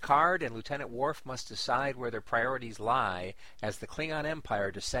Captain Picard and Lieutenant Worf must decide where their priorities lie as the Klingon Empire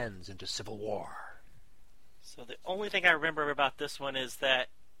descends into civil war. So the only thing I remember about this one is that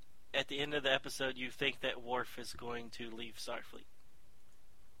at the end of the episode you think that Worf is going to leave Starfleet.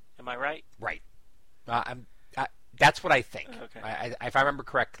 Am I right? Right. That's what I think. Okay. If I remember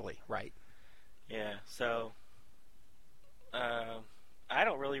correctly, right. Yeah, so I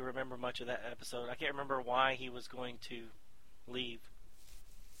don't really remember much of that episode. I can't remember why he was going to leave.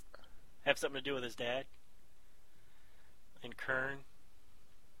 Have something to do with his dad? And Kern?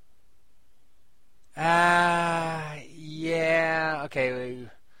 Yeah, okay.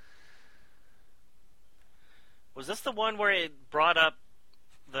 Was this the one where it brought up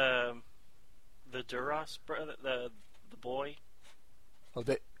the Duras brother, the boy? Well,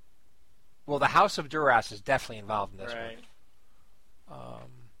 the House of Duras is definitely involved in this right. one.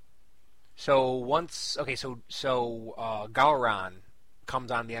 So Gowron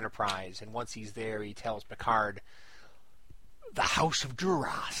comes on the Enterprise, and once he's there, he tells Picard, the House of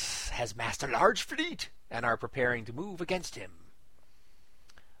Duras has massed a large fleet and are preparing to move against him.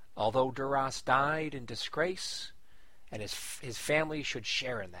 Although Duras died in disgrace, and his family should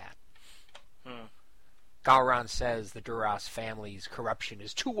share in that. Gowron says the Duras family's corruption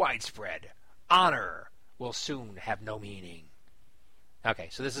is too widespread. Honor will soon have no meaning. Okay,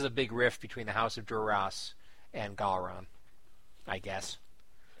 so this is a big rift between the House of Duras and Gowron, I guess.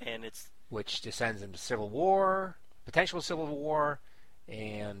 And which descends into potential civil war,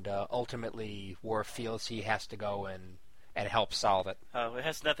 and ultimately Worf feels he has to go and help solve it. It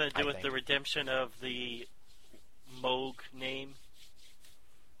has nothing to do with the redemption of the Moog name?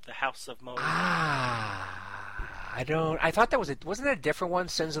 The House of Moog? I thought that wasn't it a different one,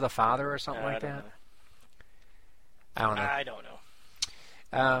 Sins of the Father or something like that? I don't know. I don't know.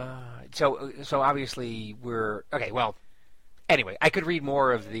 So obviously we're okay. Well, anyway, I could read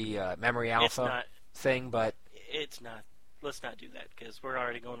more of the Memory Alpha thing, but it's not. Let's not do that because we're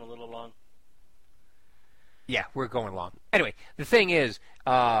already going a little long. Yeah, we're going long. Anyway, the thing is,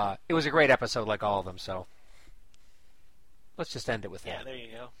 it was a great episode like all of them, so let's just end it with that. Yeah, there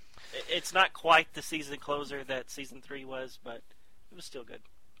you go. It's not quite the season closer that season 3 was, but it was still good.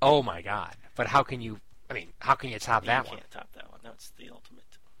 Oh my God! But how can you top that one? You can't top that one. That's the ultimate.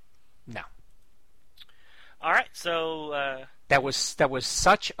 No. All right, so that was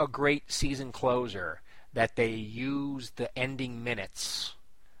such a great season closer that they used the ending minutes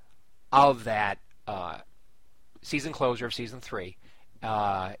of that season closer of season 3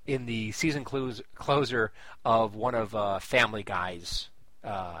 in the season closer of one of Family Guy's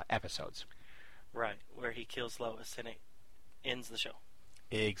episodes. Right, where he kills Lois and it ends the show.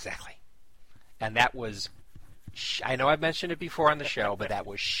 Exactly. And that was, I know I've mentioned it before on the show, but that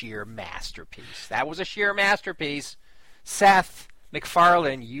was sheer masterpiece. That was a sheer masterpiece. Seth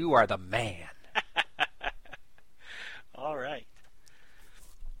MacFarlane, you are the man. All right.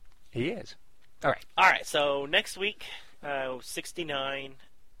 He is. All right, so next week, 69,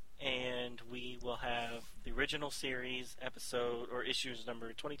 and we will have the original series episode, or issues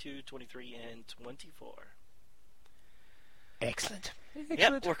number 22, 23, and 24. Excellent.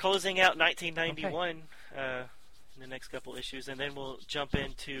 Yep, we're closing out 1991 in the next couple issues, and then we'll jump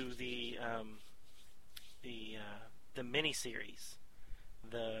into the miniseries,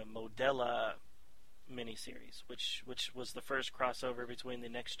 the Modella miniseries, which was the first crossover between the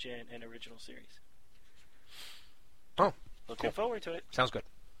Next Gen and original series. Oh, looking forward to it. Sounds good.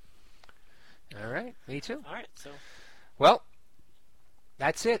 All right, me too. All right, so well,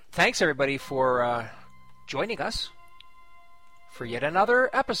 that's it. Thanks everybody for joining us for yet another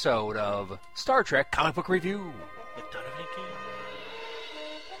episode of Star Trek Comic Book Review with Donovan and King.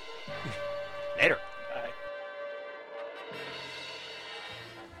 Later. Bye.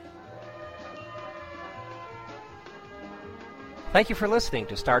 Thank you for listening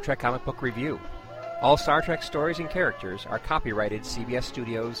to Star Trek Comic Book Review. All Star Trek stories and characters are copyrighted CBS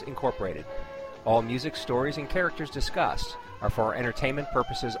Studios Incorporated. All music, stories, and characters discussed are for entertainment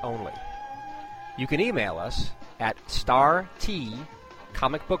purposes only. You can email us at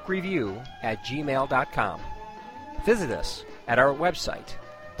startcomicbookreview@gmail.com. Visit us at our website,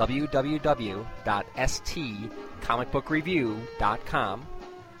 www.stcomicbookreview.com.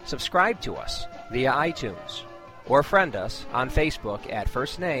 Subscribe to us via iTunes, or friend us on Facebook at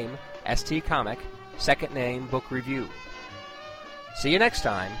first name ST Comic, second name Book Review. See you next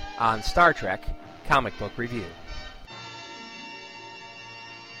time on Star Trek Comic Book Review.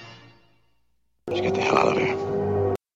 Let's get the hell out of here.